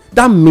anybody robbing.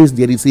 That means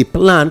there is a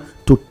plan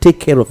to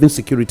take care of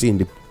insecurity in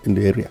the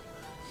area.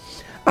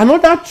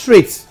 Another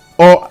trait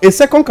or a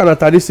second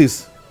characteristic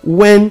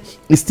when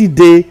it's still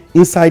there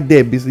inside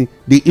there, busy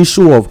the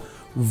issue of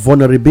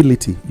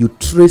vulnerability. You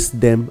trace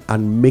them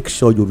and make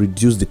sure you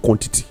reduce the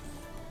quantity.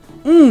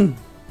 You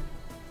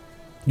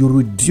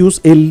reduce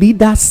a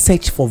leader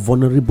search for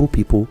vulnerable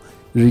people,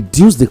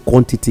 reduce the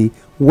quantity.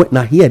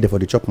 Now here they for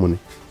the chop money,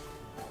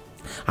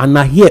 and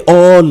now here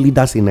all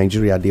leaders in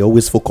Nigeria they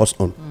always focus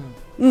on.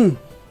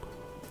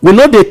 We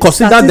know they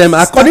consider them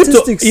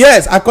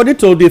according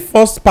to the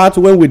first part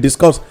when we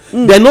discussed.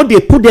 They know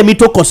they put them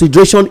into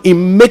consideration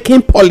in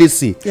making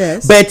policy.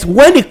 Yes. But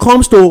when it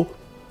comes to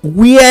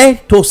where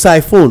to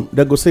siphon,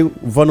 they go say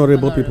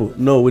vulnerable people.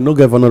 No, we don't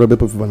get vulnerable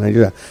people in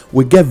Nigeria.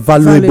 We get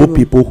valuable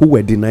people who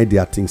were denied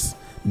their things,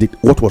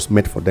 what was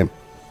meant for them.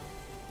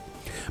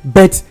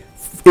 But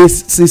a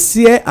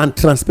sincere and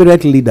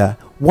transparent leader,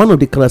 one of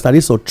the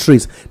characteristics or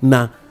traits.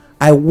 Now,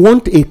 I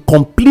want a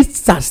complete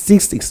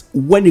statistics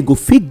when you go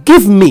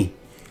give me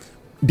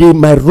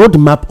my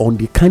roadmap on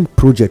the kind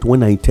project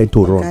when I intend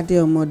to run.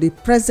 The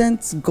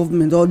present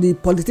government or the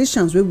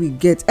politicians where we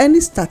get any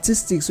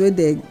statistics where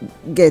they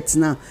get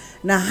now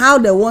how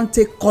they want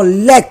to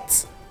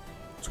collect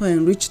to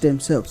enrich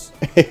themselves.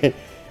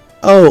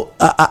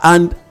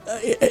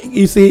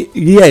 You see,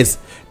 yes,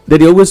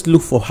 they always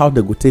look for how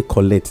they go take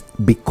collect,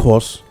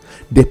 because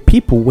the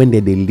people when they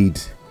lead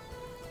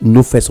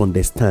no first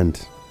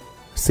understand,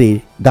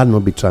 say that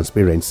not be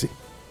transparency.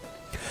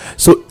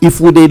 So if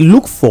they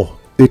look for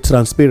a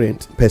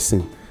transparent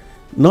person,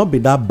 not be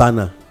that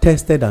banner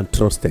tested and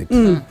trusted,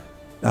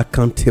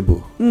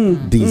 accountable,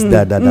 this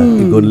that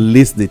you go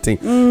list the thing.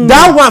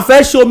 That one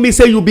first show me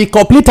say you be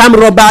complete time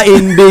robber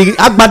in the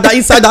agbada,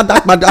 inside that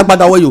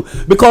agbada where you,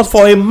 because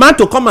for a man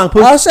to come and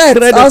put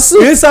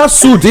inside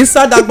suit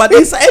inside agbada,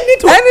 inside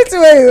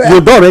anything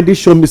you don't already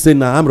show me say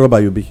I'm robber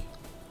you be.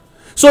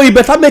 So you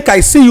better make I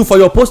see you for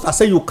your post. I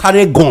say you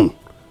carry gun.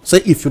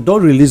 Say if you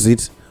don't release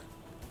it,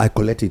 I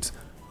collect it.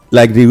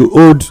 Like the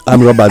old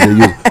armed robbers they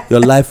use, your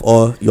life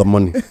or your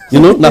money.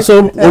 That's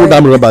so old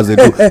armed robbers they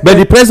do. But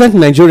the present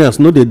Nigerians,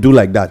 no, they do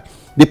like that.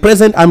 The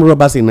present armed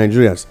robbers in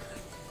Nigerians,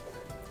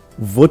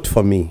 vote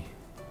for me.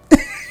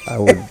 I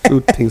will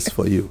do things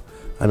for you.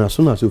 And as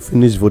soon as you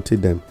finish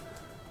voting them,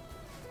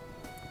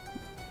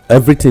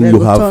 everything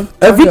you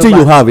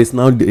have is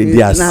now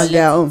theirs. Now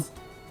their own.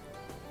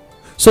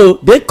 So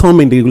they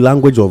come in the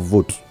language of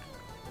vote.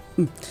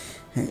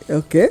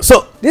 Okay.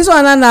 So this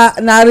one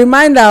na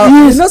reminder.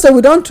 Yes. So we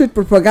don't treat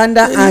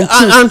propaganda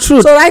and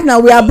truth. So right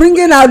now we are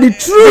bringing out the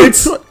truth.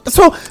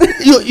 So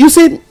you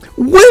see,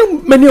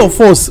 when many of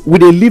us we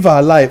dey live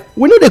our life,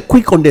 we no dey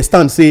quick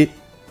understand say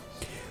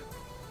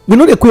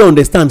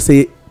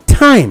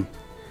time.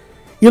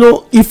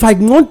 If I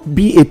not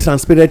be a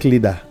transparent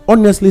leader,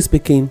 honestly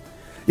speaking,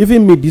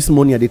 even me this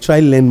morning I dey try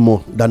learn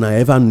more than I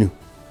ever knew,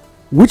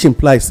 which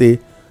implies say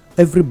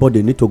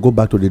everybody need to go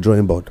back to the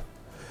drawing board.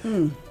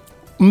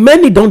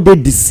 Many don dey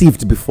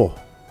deceived before,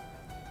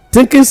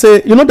 thinking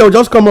say they will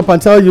just come up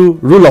and tell you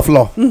rule of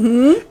law.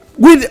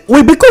 We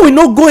because we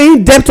no go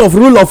in depth of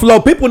rule of law,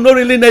 people no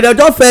really know. They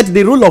just felt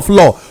the rule of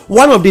law.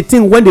 One of the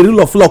things when the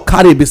rule of law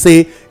carry be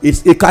say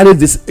it carries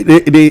this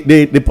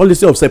the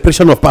policy of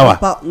separation of power.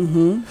 But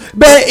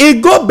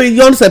it go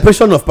beyond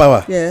separation of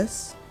power.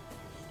 Yes.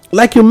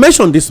 Like you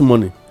mentioned this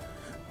morning,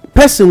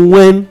 person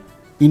when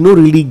he no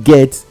really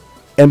get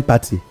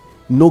empathy,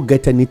 no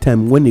get any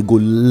time when he go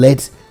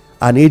let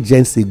an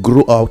agency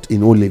grow out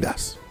in own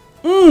leaders.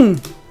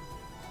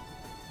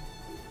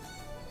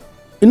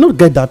 He not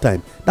get that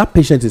time. That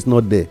patience is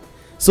not there.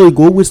 So he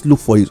go always look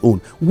for his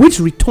own,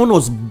 which return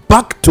us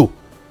back to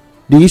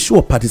the issue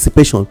of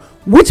participation,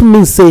 which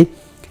means say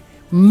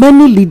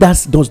many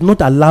leaders does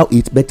not allow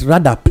it, but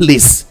rather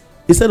place.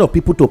 Instead of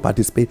people to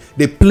participate,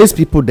 they place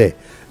people there.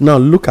 Now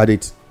look at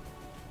it.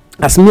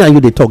 As me and you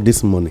they talk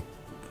this morning,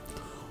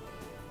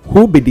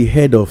 who be the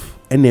head of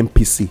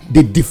NNPC,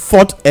 the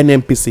default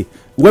NNPC?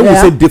 When we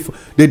say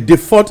the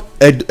default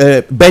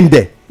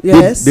Bende.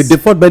 Yes. The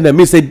default Bende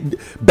means say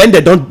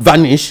Bende don't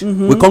vanish.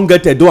 We can't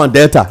get Edo and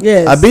Delta.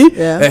 Yes. Abi?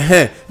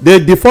 Yeah. The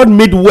default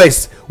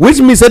Midwest, which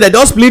means say they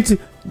don't split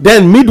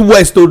then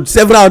Midwest to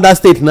several other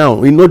states now.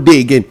 We no day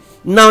again.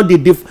 Now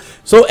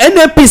so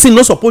NNPC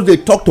not supposed to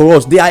talk to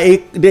us. They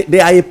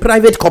are a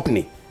private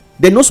company.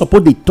 They not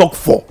supposed to talk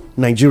for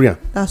Nigeria.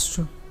 That's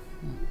true.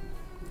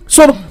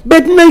 So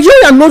but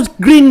Nigeria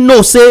not green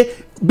no say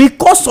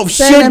because of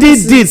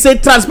shady deeds, say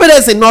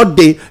transparency not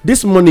dey.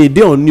 This money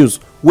dey on news.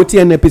 What the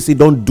NNPC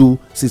don't do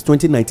since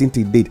 2019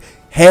 till date,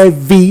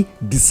 heavy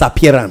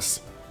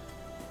disappearance.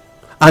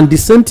 And the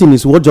same thing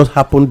is what just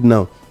happened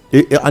now.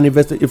 An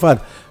investigation. In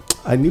fact,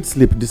 I need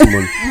sleep this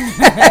morning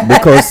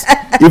because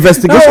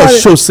investigation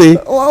show say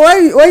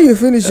when you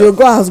finish, you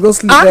go house go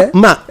sleep.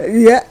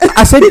 Yeah.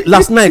 I said it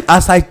last night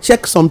as I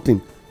check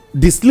something.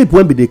 The sleep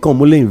when be they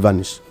come only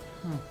vanish.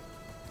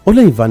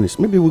 Only vanish.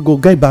 Maybe we go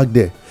get back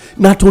there.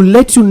 Now to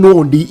let you know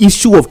on the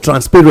issue of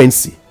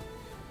transparency.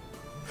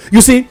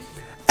 You see,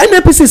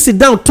 NNPC sit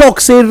down talk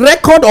say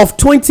record of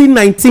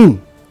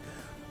 2019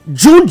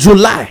 June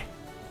July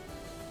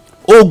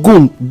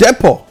Ogun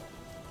depot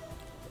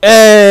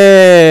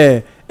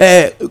to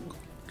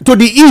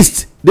the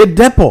east the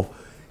depot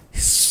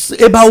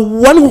about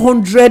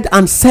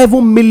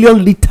 107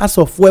 million liters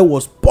of fuel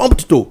was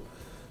pumped to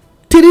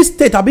 3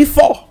 states abi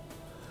 4,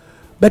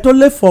 but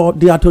only for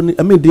the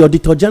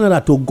auditor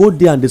general to go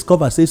there and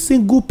discover say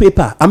single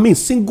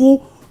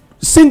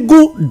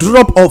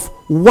drop of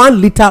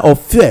 1 liter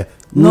of fuel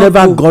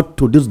never got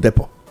to this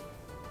depot,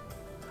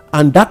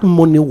 and that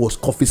money was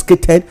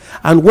confiscated.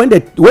 And when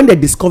they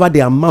discovered the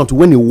amount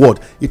when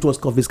it was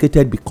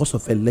confiscated because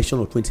of election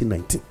of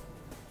 2019.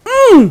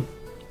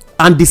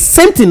 And the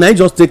same thing I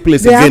just take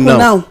place again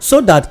now,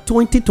 so that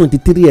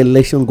 2023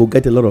 election go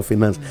get a lot of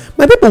finance.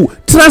 My people,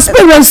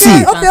 transparency.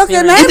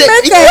 Okay. Now make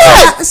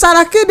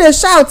Saraki dey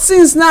shout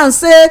since now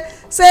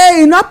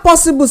say e not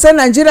possible say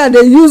Nigeria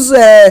dey use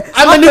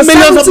how many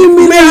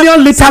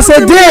million liters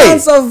a day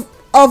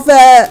of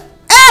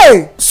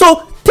so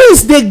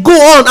things they go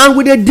on and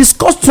we dey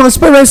discuss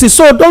transparency.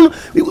 So don't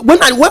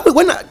when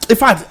I in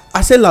fact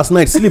I said last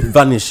night sleep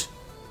vanish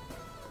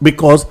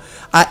because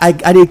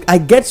I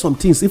get some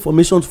things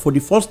information for the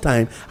first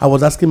time. I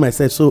was asking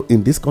myself, so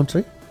in this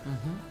country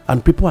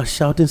and people are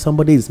shouting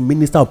somebody is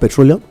Minister of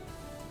Petroleum,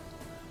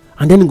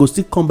 and then he go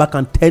still come back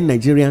and tell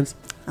Nigerians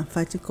I'm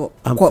fighting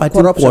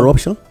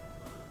corruption.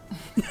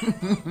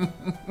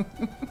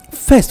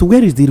 First,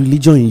 where is the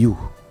religion in you?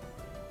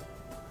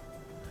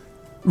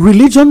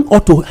 Religion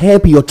ought to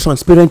help your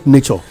transparent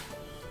nature.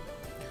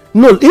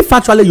 No, if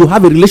actually you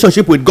have a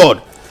relationship with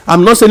God,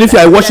 I'm not saying if you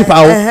are a worshiper.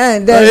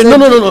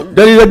 No.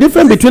 There is a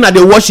difference between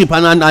the worship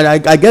and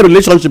I get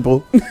relationship.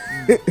 No,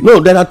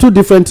 there are two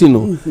different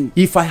things.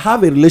 If I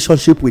have a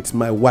relationship with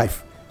my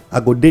wife, I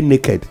go day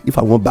naked if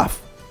I want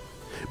bath.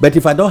 But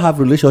if I don't have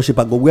relationship,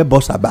 I go wear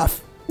boxer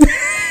bath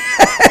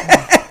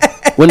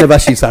whenever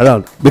she's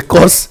around,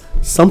 because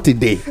something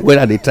day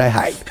whether they try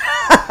hide.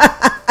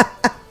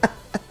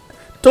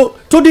 To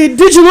the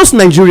indigenous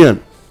Nigerian,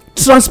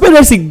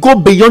 transparency go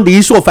beyond the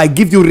issue of I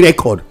give you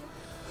record.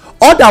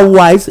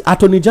 Otherwise,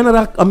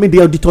 the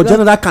auditor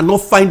general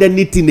cannot find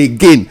anything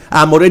again.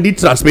 I'm already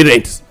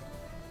transparent.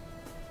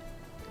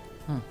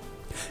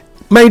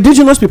 My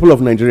indigenous people of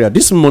Nigeria,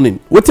 this morning,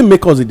 what to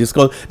make us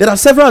discuss? There are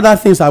several other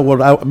things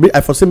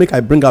I foresee make I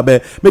bring up.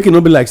 Make it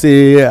not be like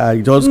say I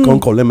just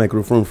can't collect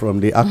microphone from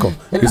the ACO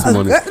this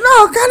morning.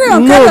 No, carry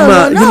on.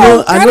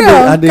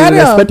 I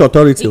respect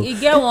authority. It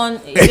get one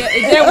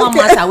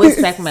matter wey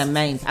strike my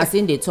mind. As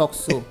in they talk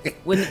so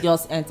when it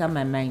just enter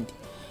my mind.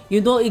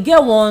 You know, it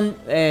get one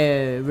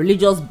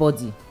religious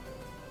body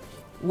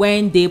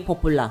when they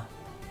popular.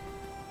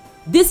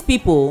 these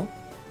people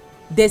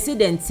they say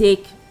dem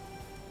take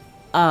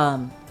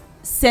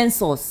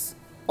census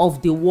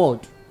of the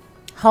world,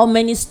 how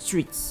many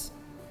streets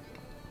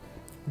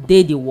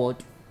dey the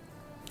world,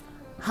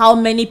 how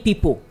many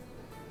people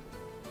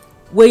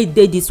wey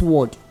dey this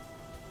world,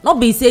 not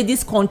be say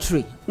this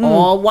country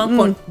or one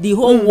country, the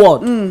whole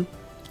world.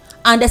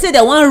 And they say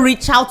they wan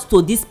reach out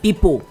to these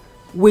people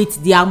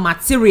with their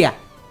material.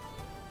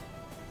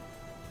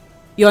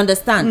 You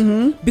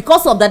understand?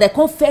 Because of that, they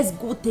come first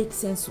go take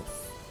census.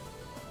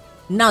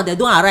 Now they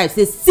don arrive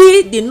say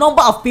see the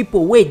number of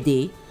people wey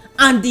dey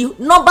and the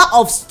number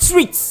of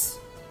streets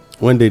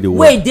when dey the world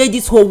wey dey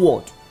this whole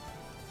world.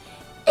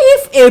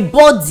 If a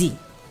body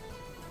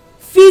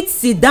fit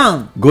sit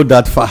down go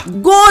that far,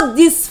 go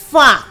this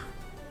far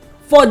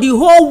for the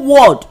whole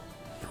world,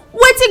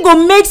 wetin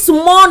go make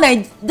small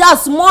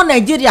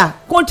Nigeria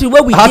country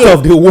wey we dey out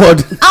of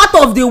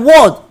the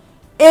world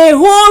a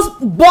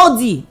whole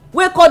body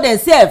wey call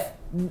themselves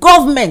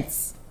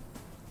government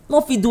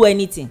no fit do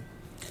anything.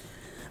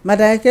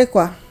 Madam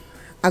Ekekwa,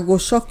 I go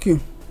shock you.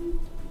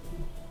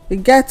 We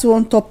get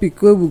one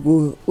topic wey we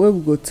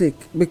go take,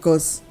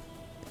 because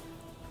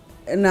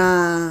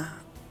na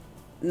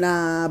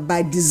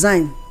by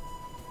design.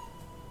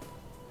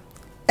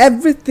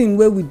 Everything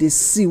wey we dey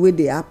see wey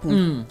dey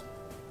happen,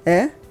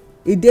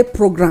 e dey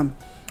program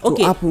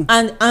to happen.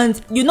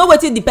 And you know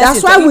wetin the person.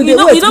 That's why we dey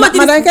wait.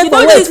 Madam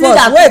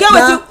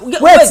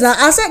Ekekwa, wait now.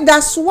 I said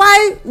that's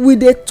why we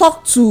dey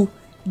talk to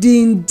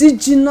the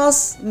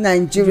indigenous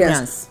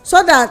Nigerians,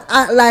 so that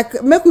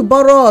like make we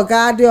borrow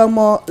Oga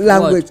Adeomo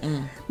language,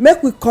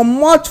 make we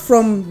comot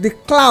from the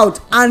cloud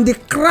and the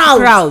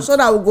crowd, so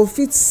that we go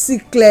fit see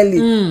clearly.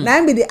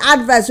 Na be the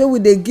advice wey we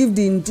dey give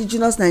the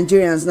indigenous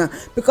Nigerians now,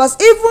 because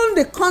even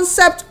the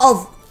concept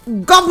of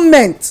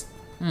government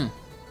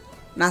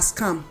na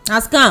scam.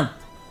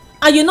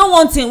 And you know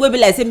one thing wey be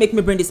like say make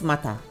me bring this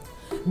matter,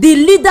 the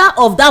leader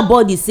of that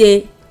body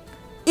say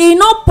e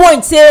no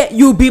point say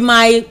you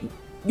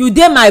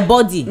dey my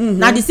body,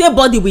 na the same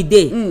body we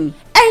dey.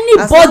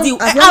 Anybody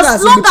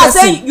as long as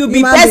say you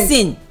be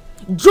person,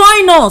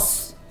 join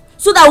us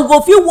so that we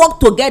go fit work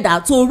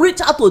together to reach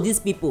out to these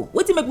people.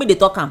 Wetin make me dey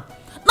talk am?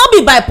 No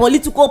be by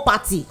political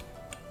party,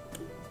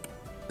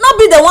 no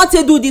be dem wan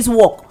take do this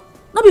work,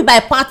 no be by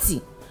party.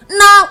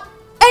 Now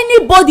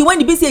anybody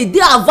when e be say e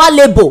dey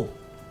available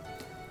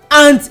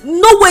and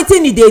know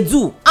wetin e dey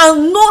do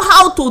and know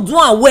how to do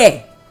am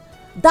well,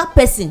 that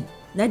person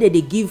na dey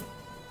give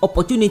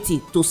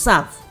opportunity to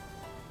serve.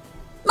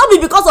 No be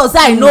because of say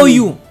I know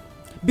you,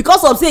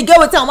 because of say e get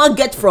wetin I wan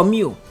get from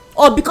you,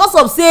 or because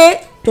of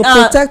say to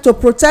protect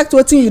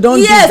wetin you don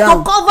do down. Yes,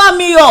 to cover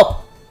me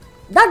up.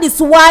 That is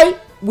why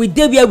we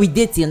dey where we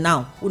dey till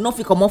now. We no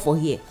fit comot for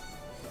here.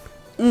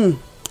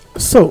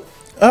 So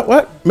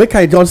make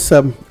I just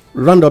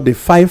round up the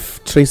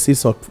 5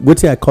 traces of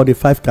wetin I call the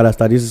 5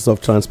 characteristics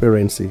of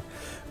transparency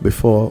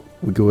before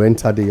we go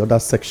enter the other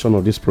section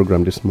of this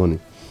program this morning.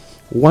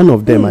 One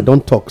of them I don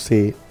talk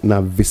say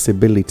na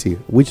visibility,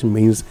 which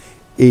means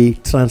a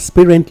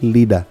transparent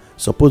leader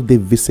suppose dey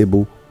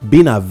visible,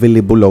 being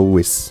available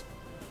always,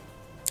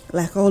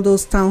 like all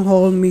those town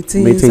hall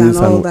meetings and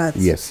all that.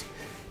 Yes.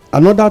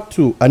 Another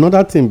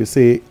thing be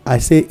say, I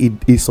say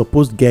it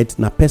suppose get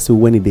na person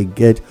when e dey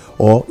get,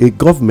 or a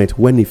government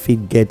when e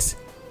fit get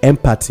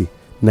empathy,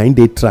 na im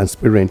dey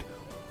transparent.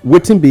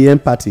 Wetin be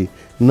empathy?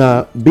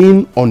 Na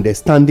being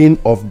understanding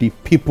of the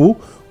people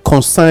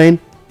concerned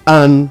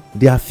and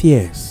their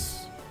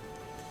fears.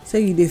 So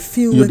you dey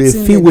feel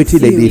wetin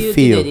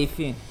they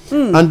feel.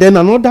 And then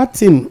another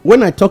thing,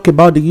 when I talk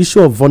about the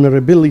issue of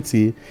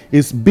vulnerability,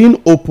 is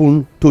being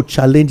open to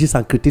challenges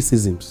and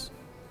criticisms.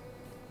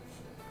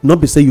 Not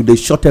be say you dey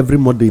shut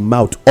everybody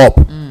mouth up,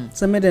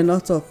 so make dem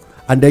not talk,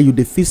 and then you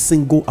dey fit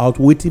single out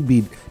wetin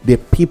be the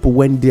people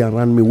when dey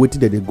around me, wetin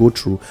dem dey go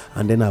through,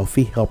 and then I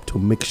fit help to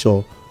make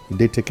sure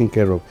dey taken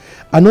care of.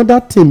 Another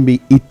thing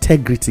be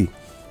integrity.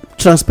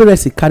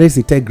 Transparency carries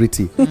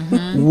integrity.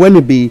 When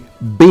it be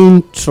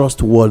being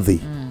trustworthy.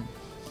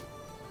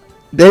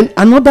 Then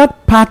another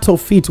part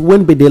of it,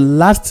 when be the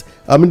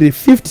the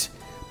 5th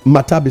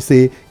matter be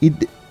say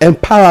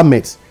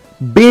empowerment,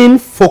 being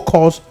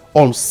focused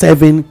on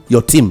serving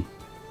your team.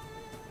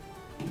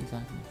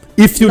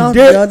 If you not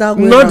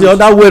the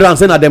other way around,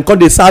 saying that them come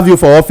they serve you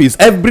for office,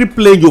 every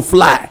plane you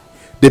fly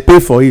they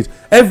pay for it,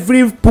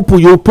 every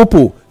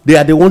poo they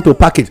are the one to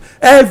pack it,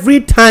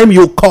 every time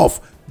you cough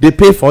they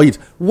pay for it.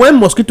 When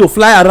mosquito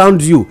fly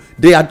around you,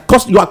 you are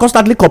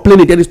constantly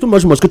complaining there is too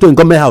much mosquito in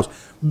government house,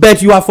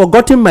 but you are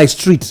forgotten my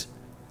street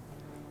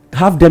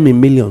have them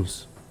in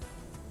millions.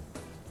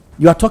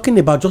 You are talking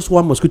about just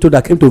one mosquito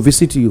that came to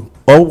visit you,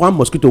 or one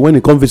mosquito when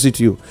it come visit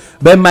you,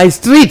 but my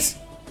street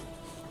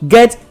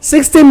get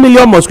 60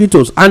 million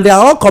mosquitoes and they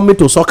are all coming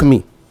to suck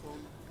me.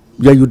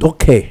 Yeah, you don't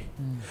care.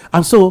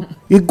 And so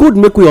it good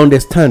make we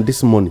understand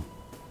this morning,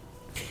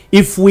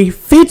 if we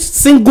fit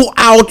single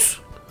out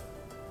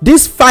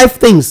these 5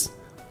 things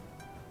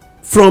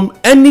from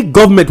any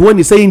government, when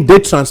he's saying they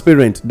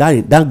transparent,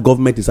 that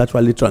government is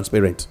actually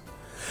transparent.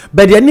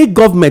 But any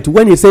government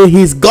when he say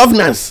his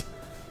governance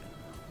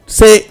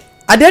say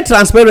are they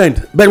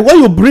transparent, but when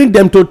you bring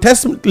them to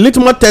test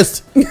litmus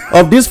test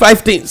of these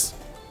 5 things,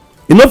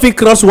 you know, if you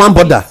cross one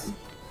border.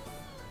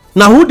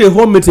 Now who dey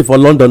hold meeting for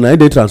London, are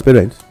they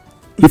transparent?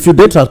 If you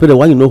dey transparent,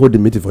 why you no hold the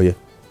meeting for here?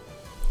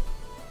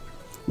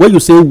 When you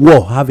say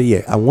war have a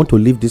year, I want to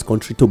leave this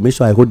country to make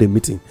sure I hold a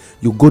meeting,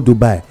 you go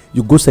Dubai,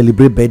 you go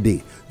celebrate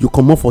birthday, you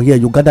come up for here,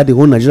 you gather the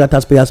whole Nigeria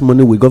taxpayers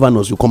money with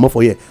governors, you come up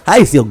for here. How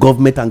is your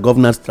government and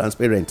governance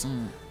transparent?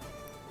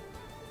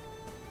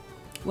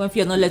 When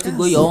you're not letting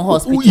go your own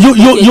hospital,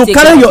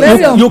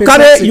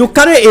 you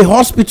carry a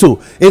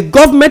hospital, a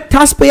government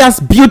taxpayers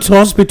built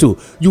hospital,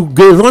 you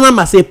go run them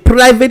as a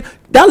private,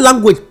 that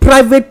language,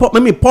 private,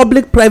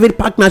 public private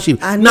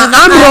partnership. Now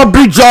armed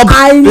robbery job.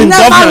 I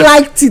never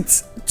liked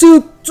it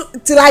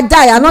till I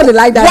die. I know they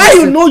like that. Why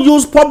you no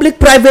use public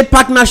private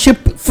partnership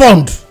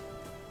fund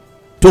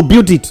to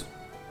build it?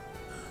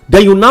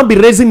 Then you now be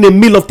raising a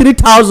meal of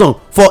 3,000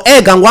 for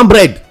egg and one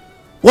bread,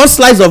 one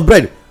slice of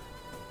bread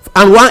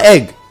and one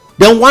egg.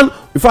 Then one,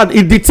 in fact,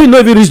 if the tea no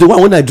even reach the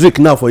one when I drink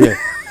now for you.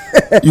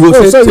 You will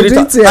say so you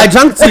drink tea. I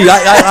drank tea.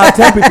 I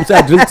tell people say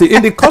I drink tea.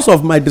 In the course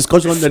of my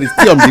discussion, there is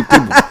tea on the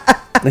table.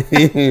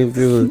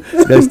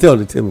 There's tea on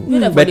the table.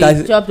 But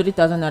I chop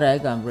 3,000 naira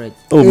egg and bread.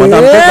 Oh,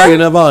 Madam Pepper, you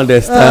never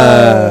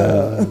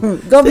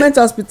understand. Government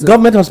hospital.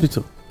 Government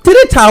hospital.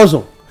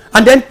 3,000.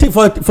 And then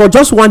for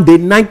just one day,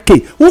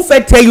 9K. Who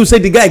fair tell you say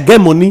the guy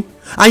get money,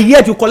 and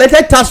yet you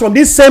collected tax from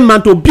this same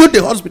man to build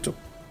the hospital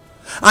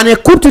and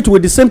equipped it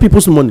with the same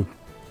people's money?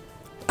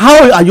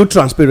 How are you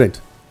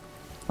transparent?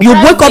 You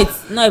wake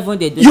up. Not even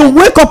they do. You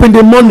wake up in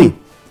the morning.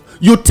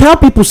 You tell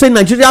people say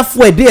Nigeria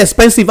fuel dey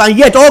expensive, and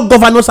yet all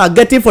governors are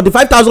getting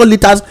 45,000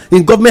 liters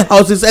in government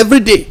houses every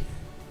day,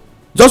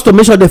 just to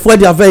make sure they fuel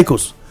their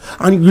vehicles.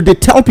 And you dey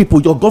tell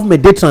people your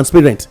government dey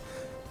transparent.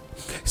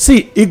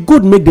 See, it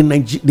good make the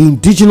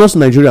indigenous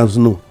Nigerians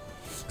know.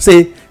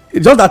 Say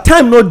just that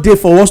time no dey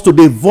for us to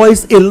dey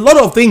voice a lot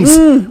of things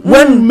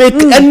when make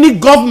any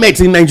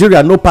government in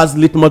Nigeria no pass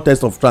litmus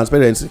test of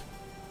transparency.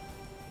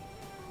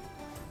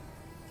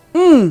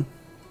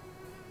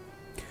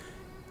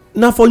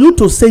 Now for you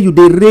to say you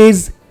dey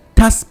raise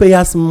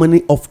taxpayers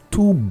money of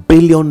 2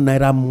 billion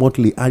naira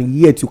monthly, and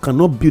yet you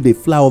cannot build a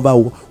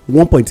flyover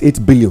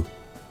 1.8 billion.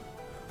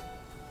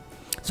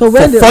 So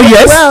where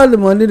all the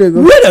money they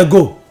go? Where they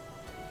go?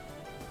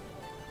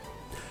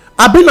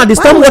 I been at the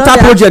stormwater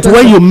project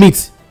when you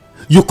meet,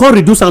 you can't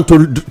reduce am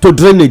to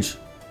drainage.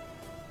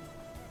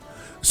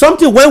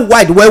 Something went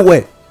wide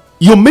where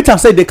you meet and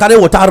say they carry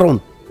water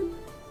run.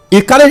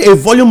 It carry a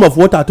volume of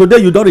water. Today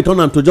you don't return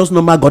am to just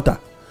normal gutter,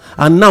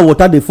 and now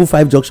water dey full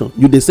 5 junction.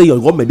 You dey say your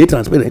government dey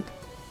transparent.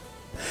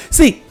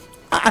 See,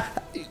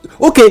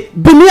 okay,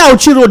 Benin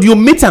Auchi Road, you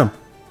meet am,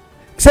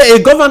 say a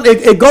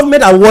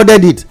government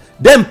awarded it,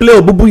 then play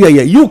obubu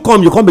yeye. You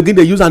come begin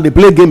dey use and dey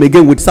play game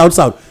again with south.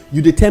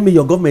 You dey tell me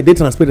your government dey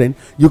transparent.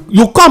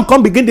 You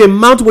come begin dey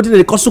mount wetin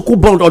dey call suku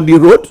bond on the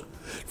road.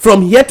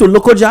 From here to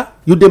Lokoja,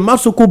 you dey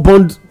mount suku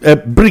bond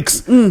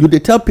bricks. You dey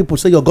tell people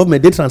say your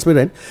government dey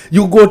transparent.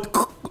 You go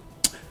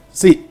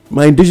see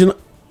the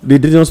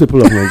indigenous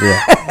people of Nigeria.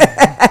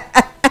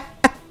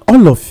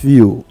 All of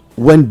you,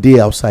 when they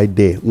outside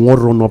there,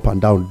 won't run up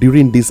and down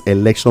during this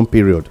election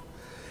period.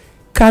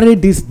 Carry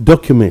this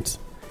document,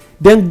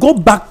 then go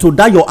back to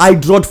that your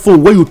iDroid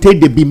phone where you take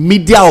the be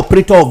media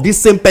operator of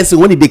this same person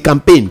when they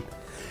campaign.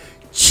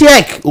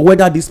 Check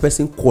whether this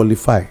person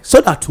qualify,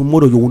 so that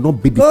tomorrow you will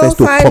not be the first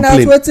to complain. Go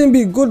find out wetin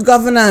be good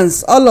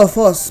governance. All of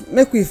us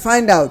make we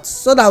find out,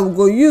 so that we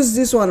go use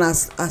this one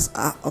as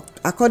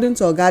according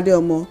to Oga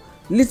Adeomo,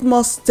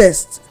 litmus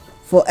test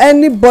for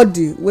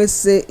anybody wey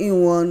say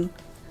in one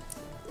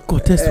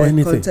contest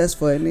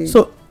for anything.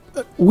 So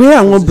where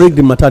I wan break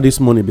the matter this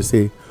morning be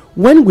say,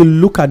 when we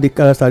look at the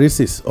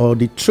characteristics or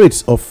the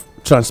traits of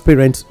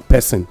transparent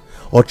person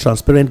or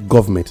transparent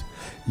government,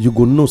 you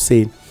go know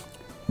say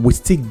we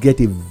still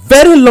get a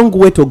very long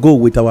way to go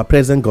with our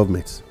present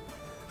government.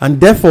 And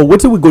therefore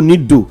wetin we go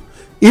need do,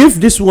 if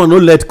this one no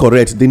let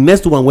correct, the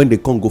next one when they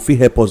come go fit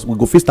help us, we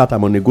go fit start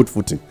am on a good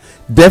footing.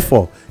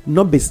 Therefore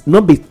not be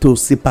to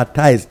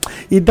sympathize.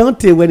 E don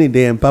tey when e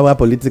dey empower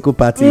political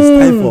parties.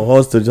 Time for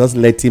us to just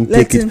let him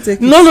take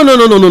it.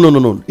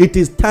 No. It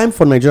is time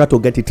for Nigeria to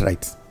get it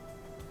right.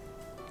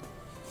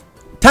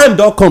 Time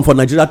don come for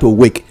Nigeria to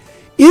wake.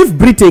 If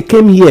Britain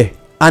came here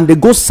and they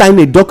go sign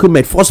a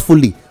document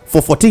forcefully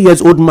for 14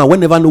 years old man, we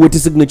never know what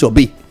his signature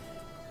be.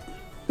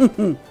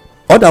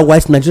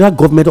 Otherwise, Nigeria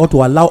government ought to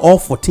allow all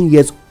 14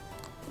 years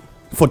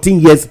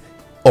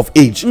of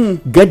age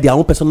get their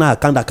own personal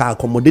account that can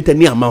accommodate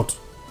any amount.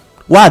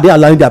 Why are they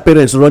allowing their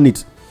parents to run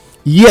it?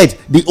 Yet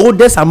the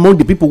oldest among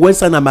the people when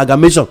signed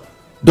amalgamation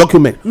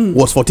document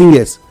was 14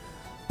 years,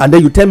 and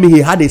then you tell me he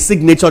had a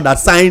signature that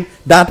signed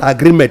that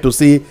agreement to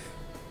say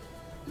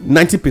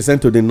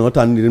 90% to the north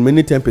and the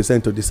remaining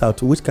 10% to the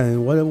south. Which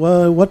kind?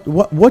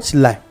 What's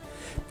lie?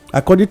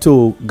 According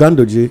to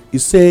Gandoji, he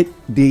said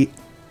the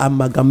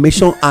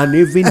amalgamation and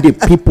even the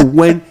people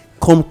when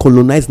come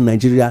colonize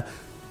Nigeria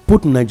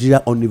put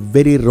Nigeria on a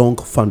very wrong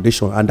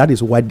foundation, and that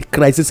is why the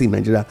crisis in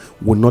Nigeria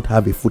will not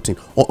have a footing,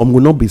 or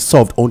will not be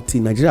solved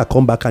until Nigeria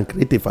come back and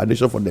create a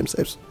foundation for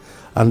themselves.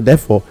 And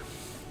therefore,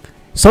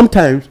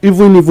 sometimes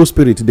even evil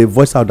spirit, they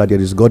voice out that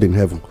there is God in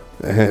heaven.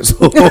 So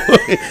not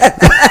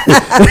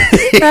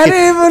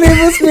even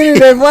evil spirit,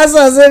 the voice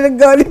of saying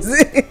God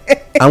is.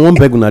 I want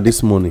beg una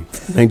this morning,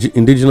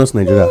 indigenous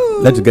Nigeria,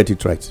 let's get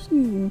it right.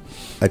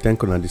 I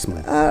thank una this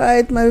morning. All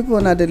right, my people,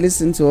 now they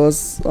listen to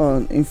us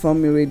on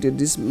Inform Me Radio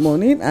this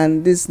morning,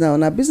 and this now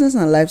on our business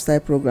and lifestyle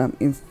program,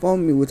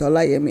 Inform Me with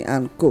Olayemi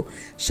and Co.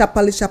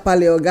 Shapali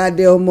Ogade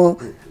Omo,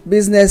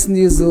 business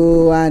news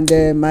and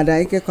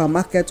Madam Ikekwa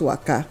market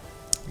waka.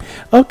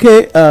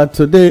 Okay,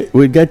 today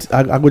we get.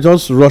 I will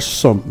just rush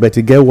some, but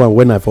you get one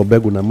when I for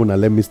beg una muna.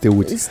 Let me stay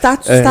with.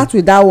 Start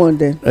with that one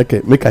then.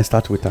 Okay, make I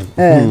start with them.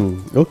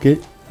 Okay,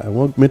 I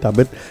want make a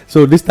bet.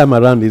 So this time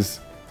around is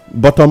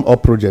bottom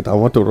up project. I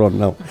want to run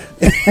now.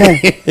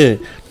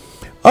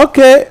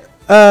 Okay,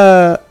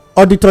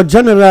 Auditor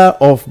General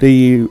of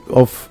the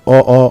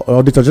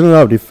Auditor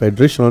General of the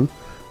Federation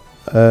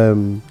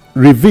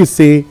revealed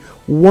say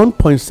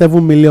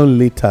 1.7 million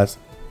liters,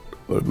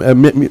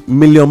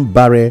 million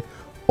barrel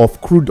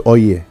of crude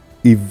oil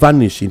it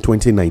vanished in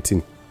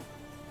 2019.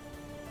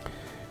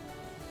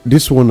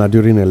 This one are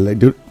during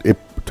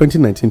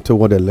 2019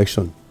 toward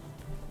election.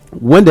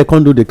 When they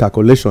can't do the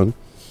calculation,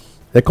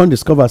 they can't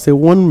discover say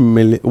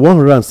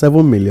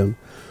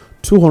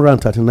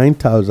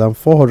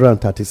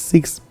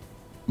 107,239,436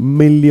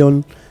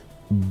 million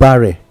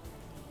barrel.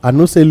 I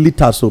no say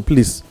liters, so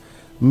please,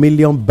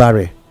 million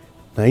barrel.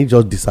 Now it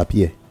just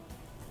disappear.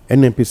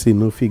 NNPC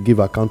no fit give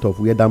account of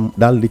where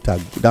that liter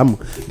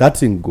that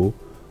thing go,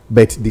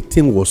 but the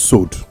thing was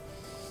sold.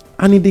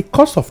 And in the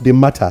course of the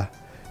matter,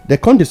 they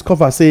can't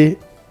discover say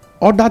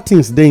other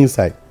things they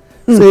inside.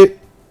 Say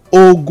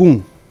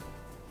Ogun,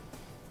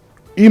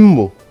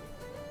 Imo,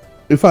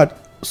 in fact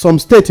some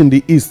state in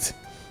the east,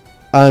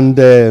 and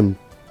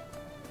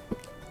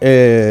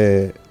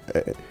if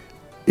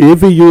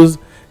you use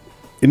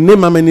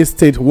name how many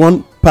state,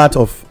 one part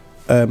of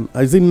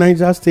is it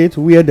Niger State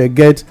where they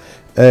get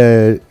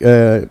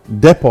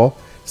depot,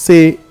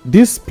 say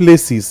these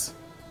places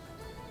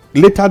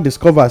later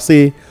discover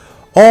say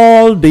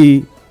all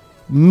the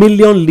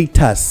million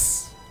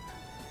liters,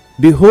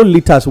 the whole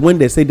liters, when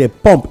they say they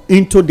pump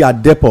into their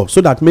depot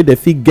so that may they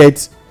fit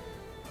get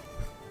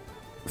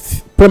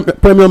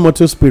premium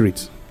motor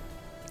spirit,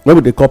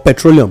 what they call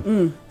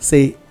petroleum,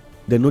 say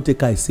the no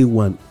take I see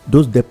one,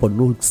 those depot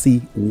no see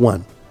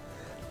one.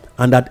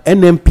 And that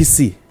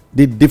NNPC,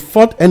 the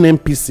default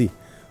NNPC,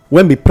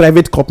 when the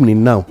private company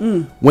now,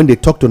 when they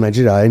talk to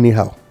Nigeria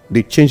anyhow,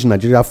 they change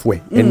Nigeria fuel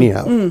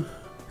anyhow,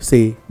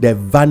 say they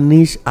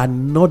vanish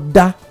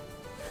another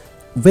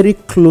very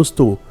close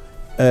to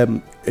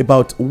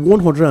about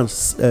 100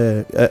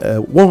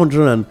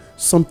 and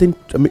something,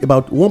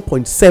 about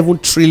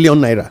 1.7 trillion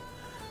naira.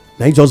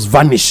 Now it just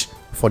vanish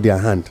for their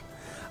hand.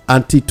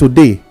 Until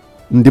today,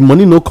 the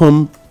money no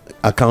come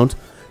account,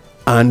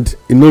 and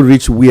it no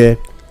reach where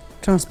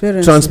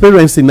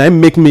transparency now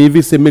make me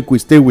even say make we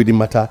stay with the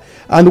matter.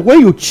 And when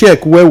you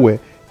check where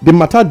the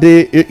matter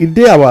they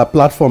our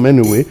platform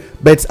anyway,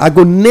 but I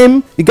go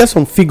name, you get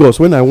some figures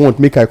when I want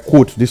make I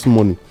quote this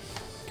morning,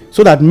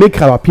 so that make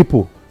our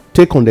people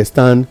take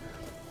understand.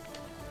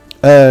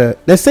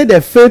 They say they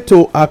fail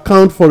to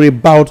account for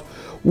about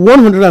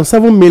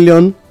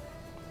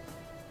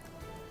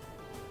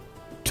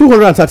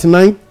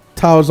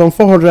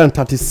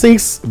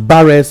 107,239,436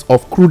 barrels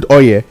of crude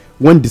oil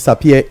when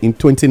disappear in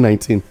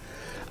 2019.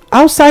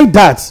 Outside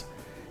that,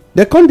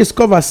 they can't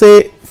discover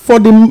say for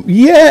the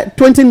year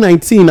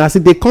 2019, as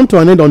they come to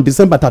an end on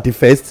December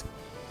 31st,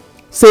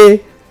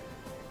 say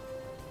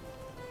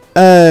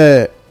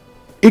it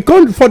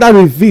can't further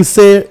reveal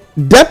say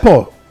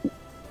depot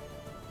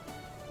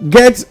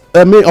get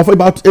of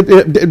about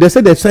they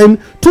say they send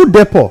 2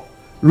 depot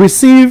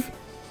receive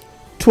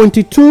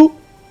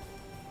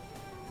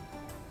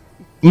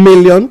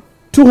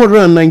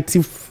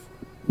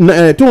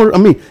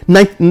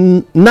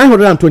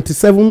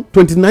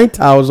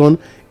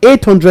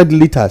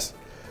liters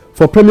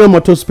for premium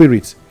motor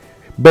spirit,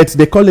 but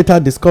they call later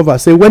discover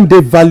say when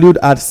they valued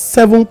at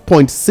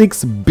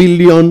 7.6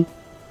 billion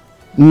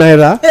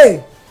naira,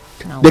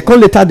 they call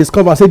later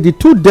discover say the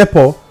 2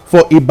 depot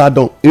for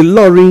Ibadan,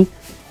 Ilorin,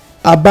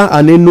 Aba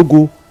and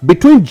Enugu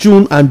between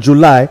June and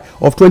July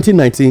of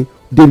 2019,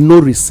 they no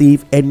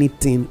receive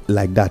anything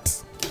like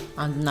that.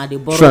 And now they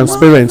borrow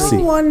transparency.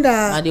 No wonder.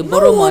 Now they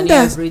borrow money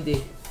every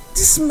day.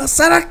 This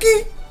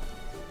Masaraki.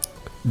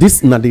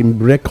 This na the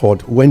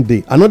record when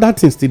they another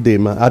thing still there,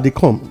 man. They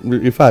come.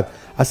 In fact,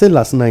 I said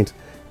last night,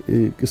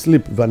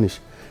 sleep vanish.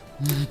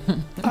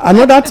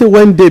 Another thing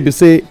when they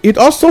say it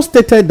also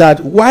stated that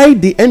why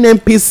the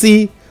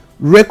NNPC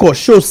record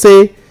shows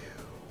say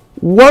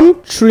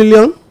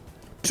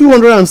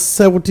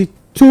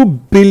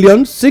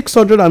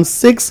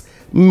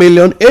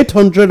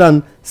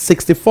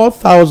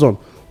 1,272,606,864,000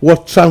 was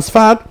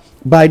transferred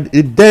by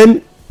the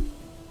then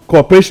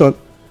corporation,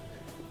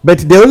 but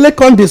they only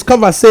can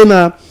discover say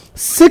now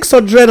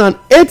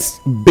 608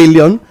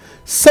 billion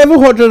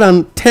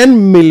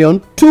 710 million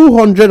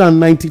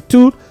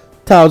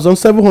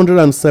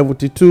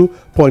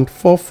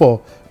 292,772.44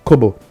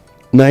 kobo.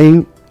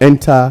 Nine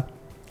enter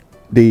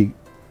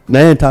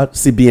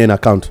CBN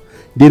account.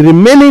 The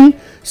remaining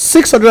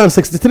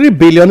 663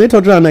 billion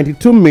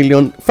 892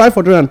 million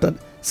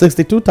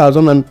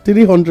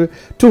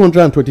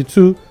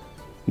 562,222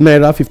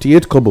 naira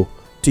 58 kobo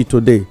till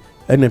today.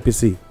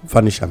 NNPC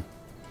vanish am.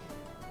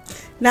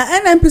 na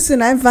nnpc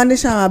na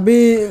vanish am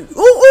abi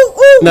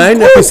na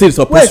NNPC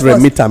suppose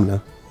remit am na.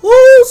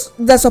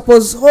 who dey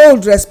suppose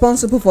hold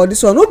responsible for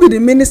dis one? Who be di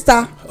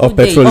minister of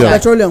petroleum?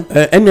 petroleum.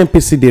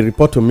 NNPC dey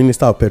report to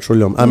minister of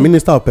petroleum, and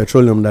minister of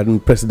petroleum na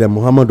President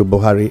Muhammadu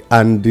Buhari,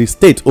 and the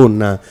state own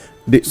na.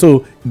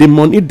 So the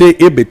money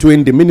dey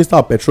between the minister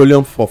of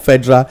petroleum for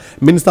federal,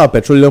 minister of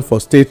petroleum for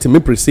state,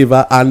 MIP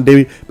receiver, and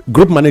the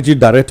group managing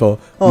director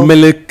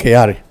Mele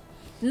Kyari.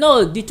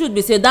 No, the truth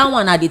be say that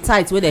one na the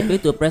tithe wey dey pay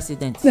to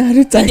president. Na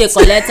the tithe. He dey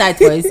collect tithe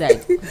for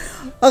inside.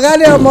 oga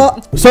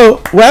Adeomo. So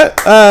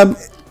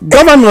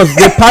governors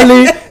dey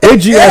pali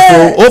AGF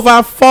for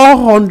over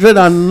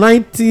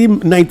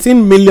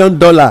 $419 million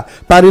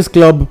Paris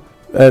Club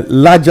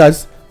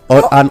largest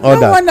and other.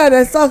 No wonder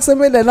dem talk say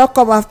make dem no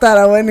come after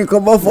am when e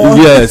comot for.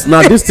 Yes,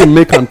 now this thing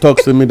make am talk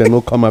say make dem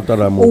no come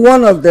after am.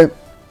 One of them.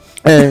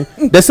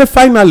 They say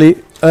finally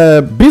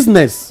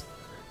business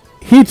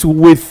hit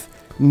with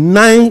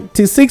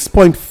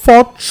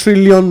 96.4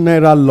 trillion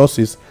naira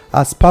losses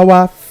as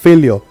power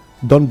failure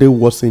don dey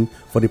worsen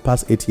for the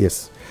past 8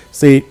 years.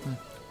 Say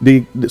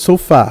the so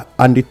far,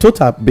 and the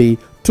total be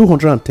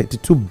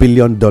 $232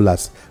 billion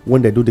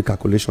when they do the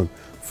calculation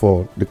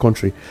for the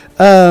country.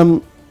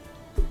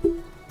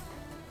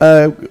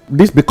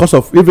 This because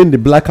of even the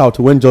blackout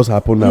when just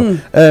happened now.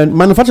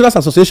 Manufacturers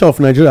Association of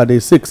Nigeria, they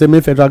say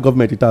make federal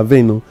government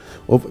intervene,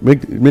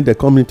 make the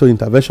come into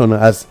intervention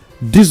as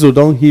diesel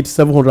don't hit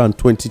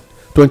 720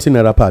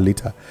 naira per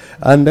liter.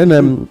 And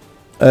then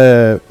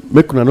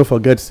make una no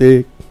forget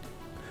say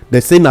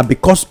they say now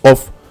because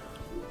of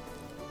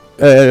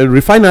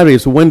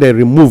refineries when they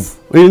remove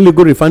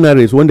illegal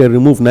refineries when they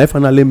remove now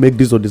finally make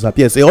diesel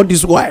disappear. Say all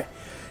this why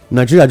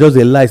Nigeria just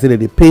dey lie say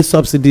they pay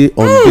subsidy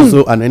on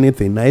diesel and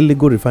anything. Now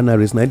illegal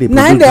refineries now they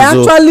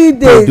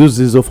produce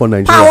diesel for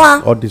Nigeria.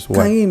 Power. All this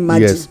why. Can you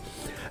imagine? Yes.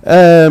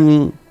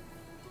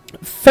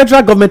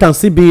 Federal government and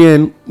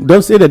CBN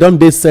don't say they don't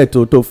dey set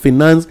to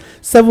finance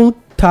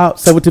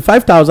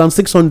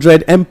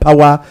 75,600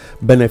 Empower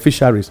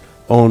beneficiaries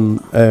on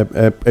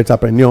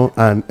entrepreneur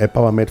and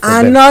empowerment for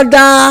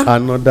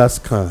another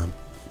scam.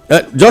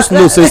 Just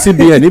know say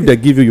CBN if they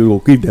give you will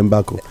give them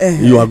back.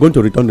 You are going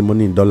to return the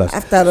money in dollars.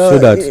 After all, so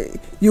that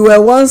you were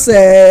once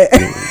they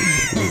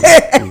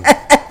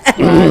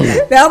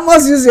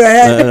almost use your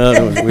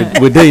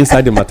head. we dey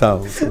inside the matter.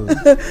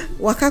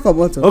 Waka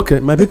komoto. Okay,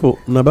 my people,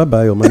 na bye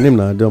bye. My name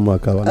na Adeomo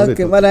Akawa.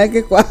 Okay,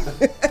 madam.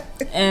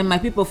 My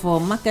people for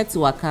market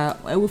waka,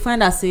 we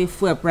find out say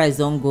fuel price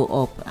don go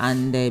up,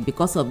 and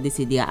because of this,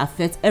 e dey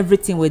affect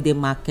everything wey dey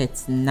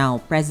market now.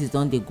 Prices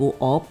don dey go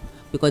up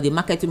because the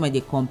market women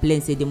dey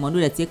complain say the money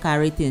wey dey take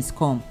carry things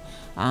come,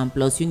 and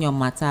plus union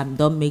matter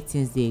don make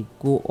things dey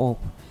go up.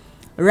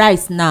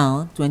 Rice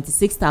now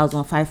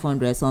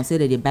 26,500. Some say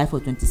they dey buy for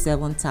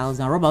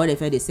 27,000. Rubber wey dey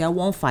fair dey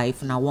sell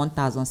 15 na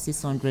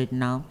 1,600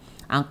 now,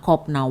 and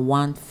cup na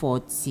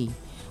 140.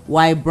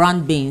 While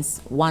brown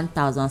beans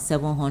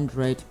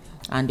 1,700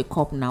 and the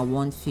cup na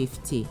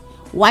 150.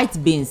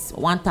 White beans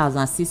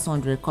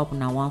 1,600, cup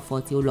na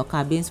 140.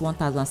 Oloka beans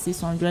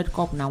 1,600,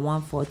 cup na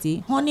 140.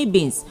 Honey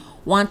beans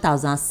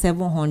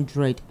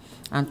 1,700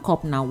 and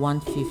cup na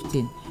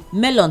 115.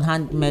 Melon,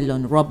 hand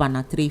melon, rubber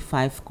na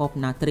 35, cup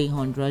na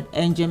 300.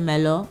 Engine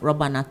melon,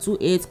 rubber na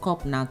 28,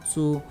 cup na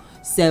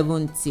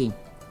 270.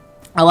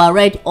 Our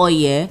red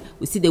oil,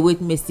 we see the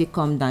weight may still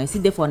come down. You see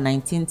there for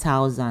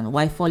 19,000.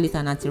 While 4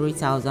 liter na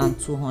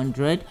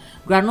 3,200.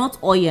 Groundnut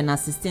oil na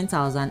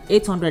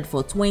 16,800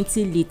 for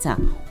 20 liter.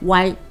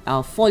 While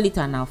 4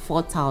 liter na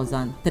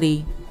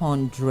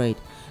 4,300.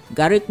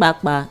 Garlic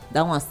kpakpa,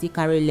 that one still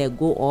carry leg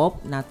go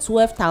up na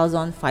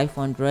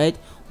 12,500.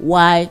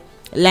 While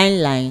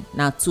line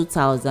na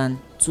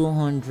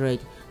 2,200.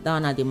 That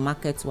one na the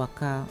market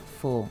waka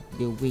for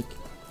the week.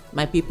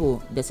 My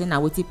people, they say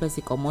na wetin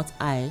person comot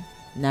eye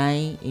na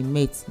im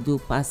mate do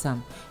pass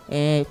am.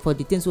 For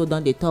the things we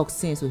don dey talk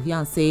since, we hear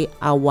am say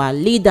our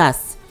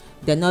leaders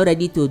they're not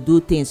ready to do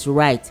things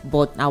right,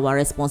 but our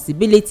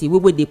responsibility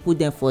we dey put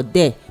them for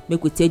there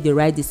make we take the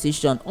right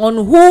decision on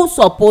who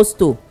supposed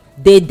to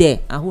dey there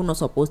and who not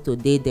supposed to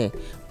dey there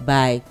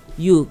by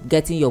you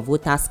getting your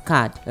voters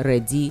card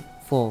ready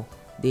for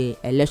the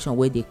election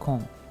wey dey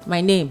come.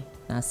 My name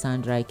na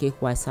Sandra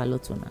Ikekwa.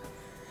 Salute una.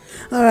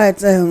 All right,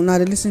 now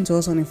they listen to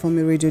us on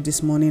Informe Radio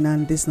this morning,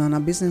 and this now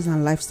business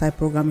and lifestyle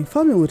program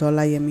Informe with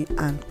Olayemi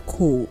and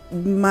Co.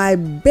 My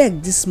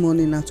beg this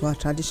morning now to our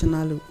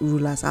traditional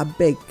rulers, I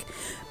beg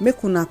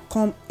make una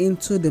come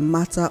into the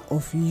matter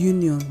of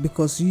union,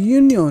 because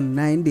union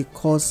na in the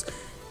cause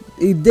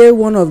they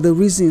one of the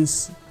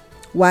reasons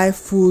why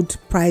food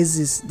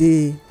prices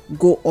they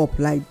go up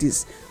like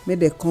this, make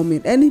dem come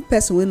in. Any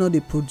person wey no dey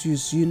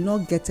produce, you no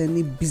get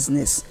any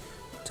business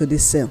to dey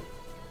sell.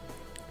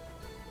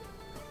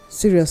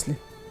 Seriously,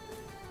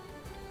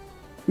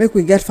 make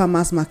we get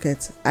farmers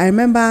market. I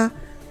remember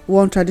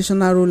one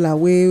traditional ruler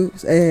wey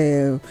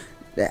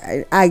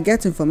I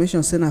get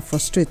information say na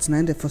frustrate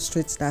na dey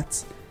frustrate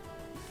that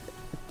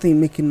thing,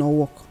 make e no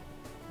work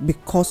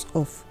because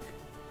of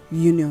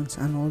unions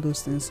and all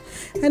those things.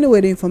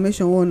 Anyway, the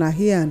information we una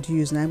hear and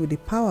use na with the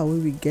power wey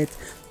we get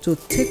to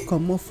take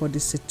comot for the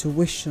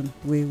situation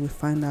wey we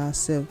find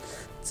ourselves.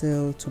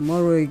 Till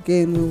tomorrow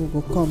again we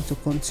will go come to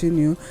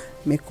continue.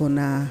 Make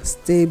una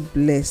stay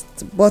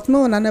blessed, but make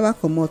una never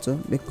comot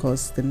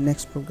because the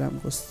next program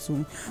go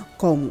soon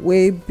come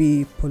wey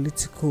be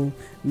political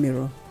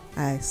mirror.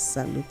 I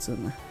salute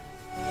una.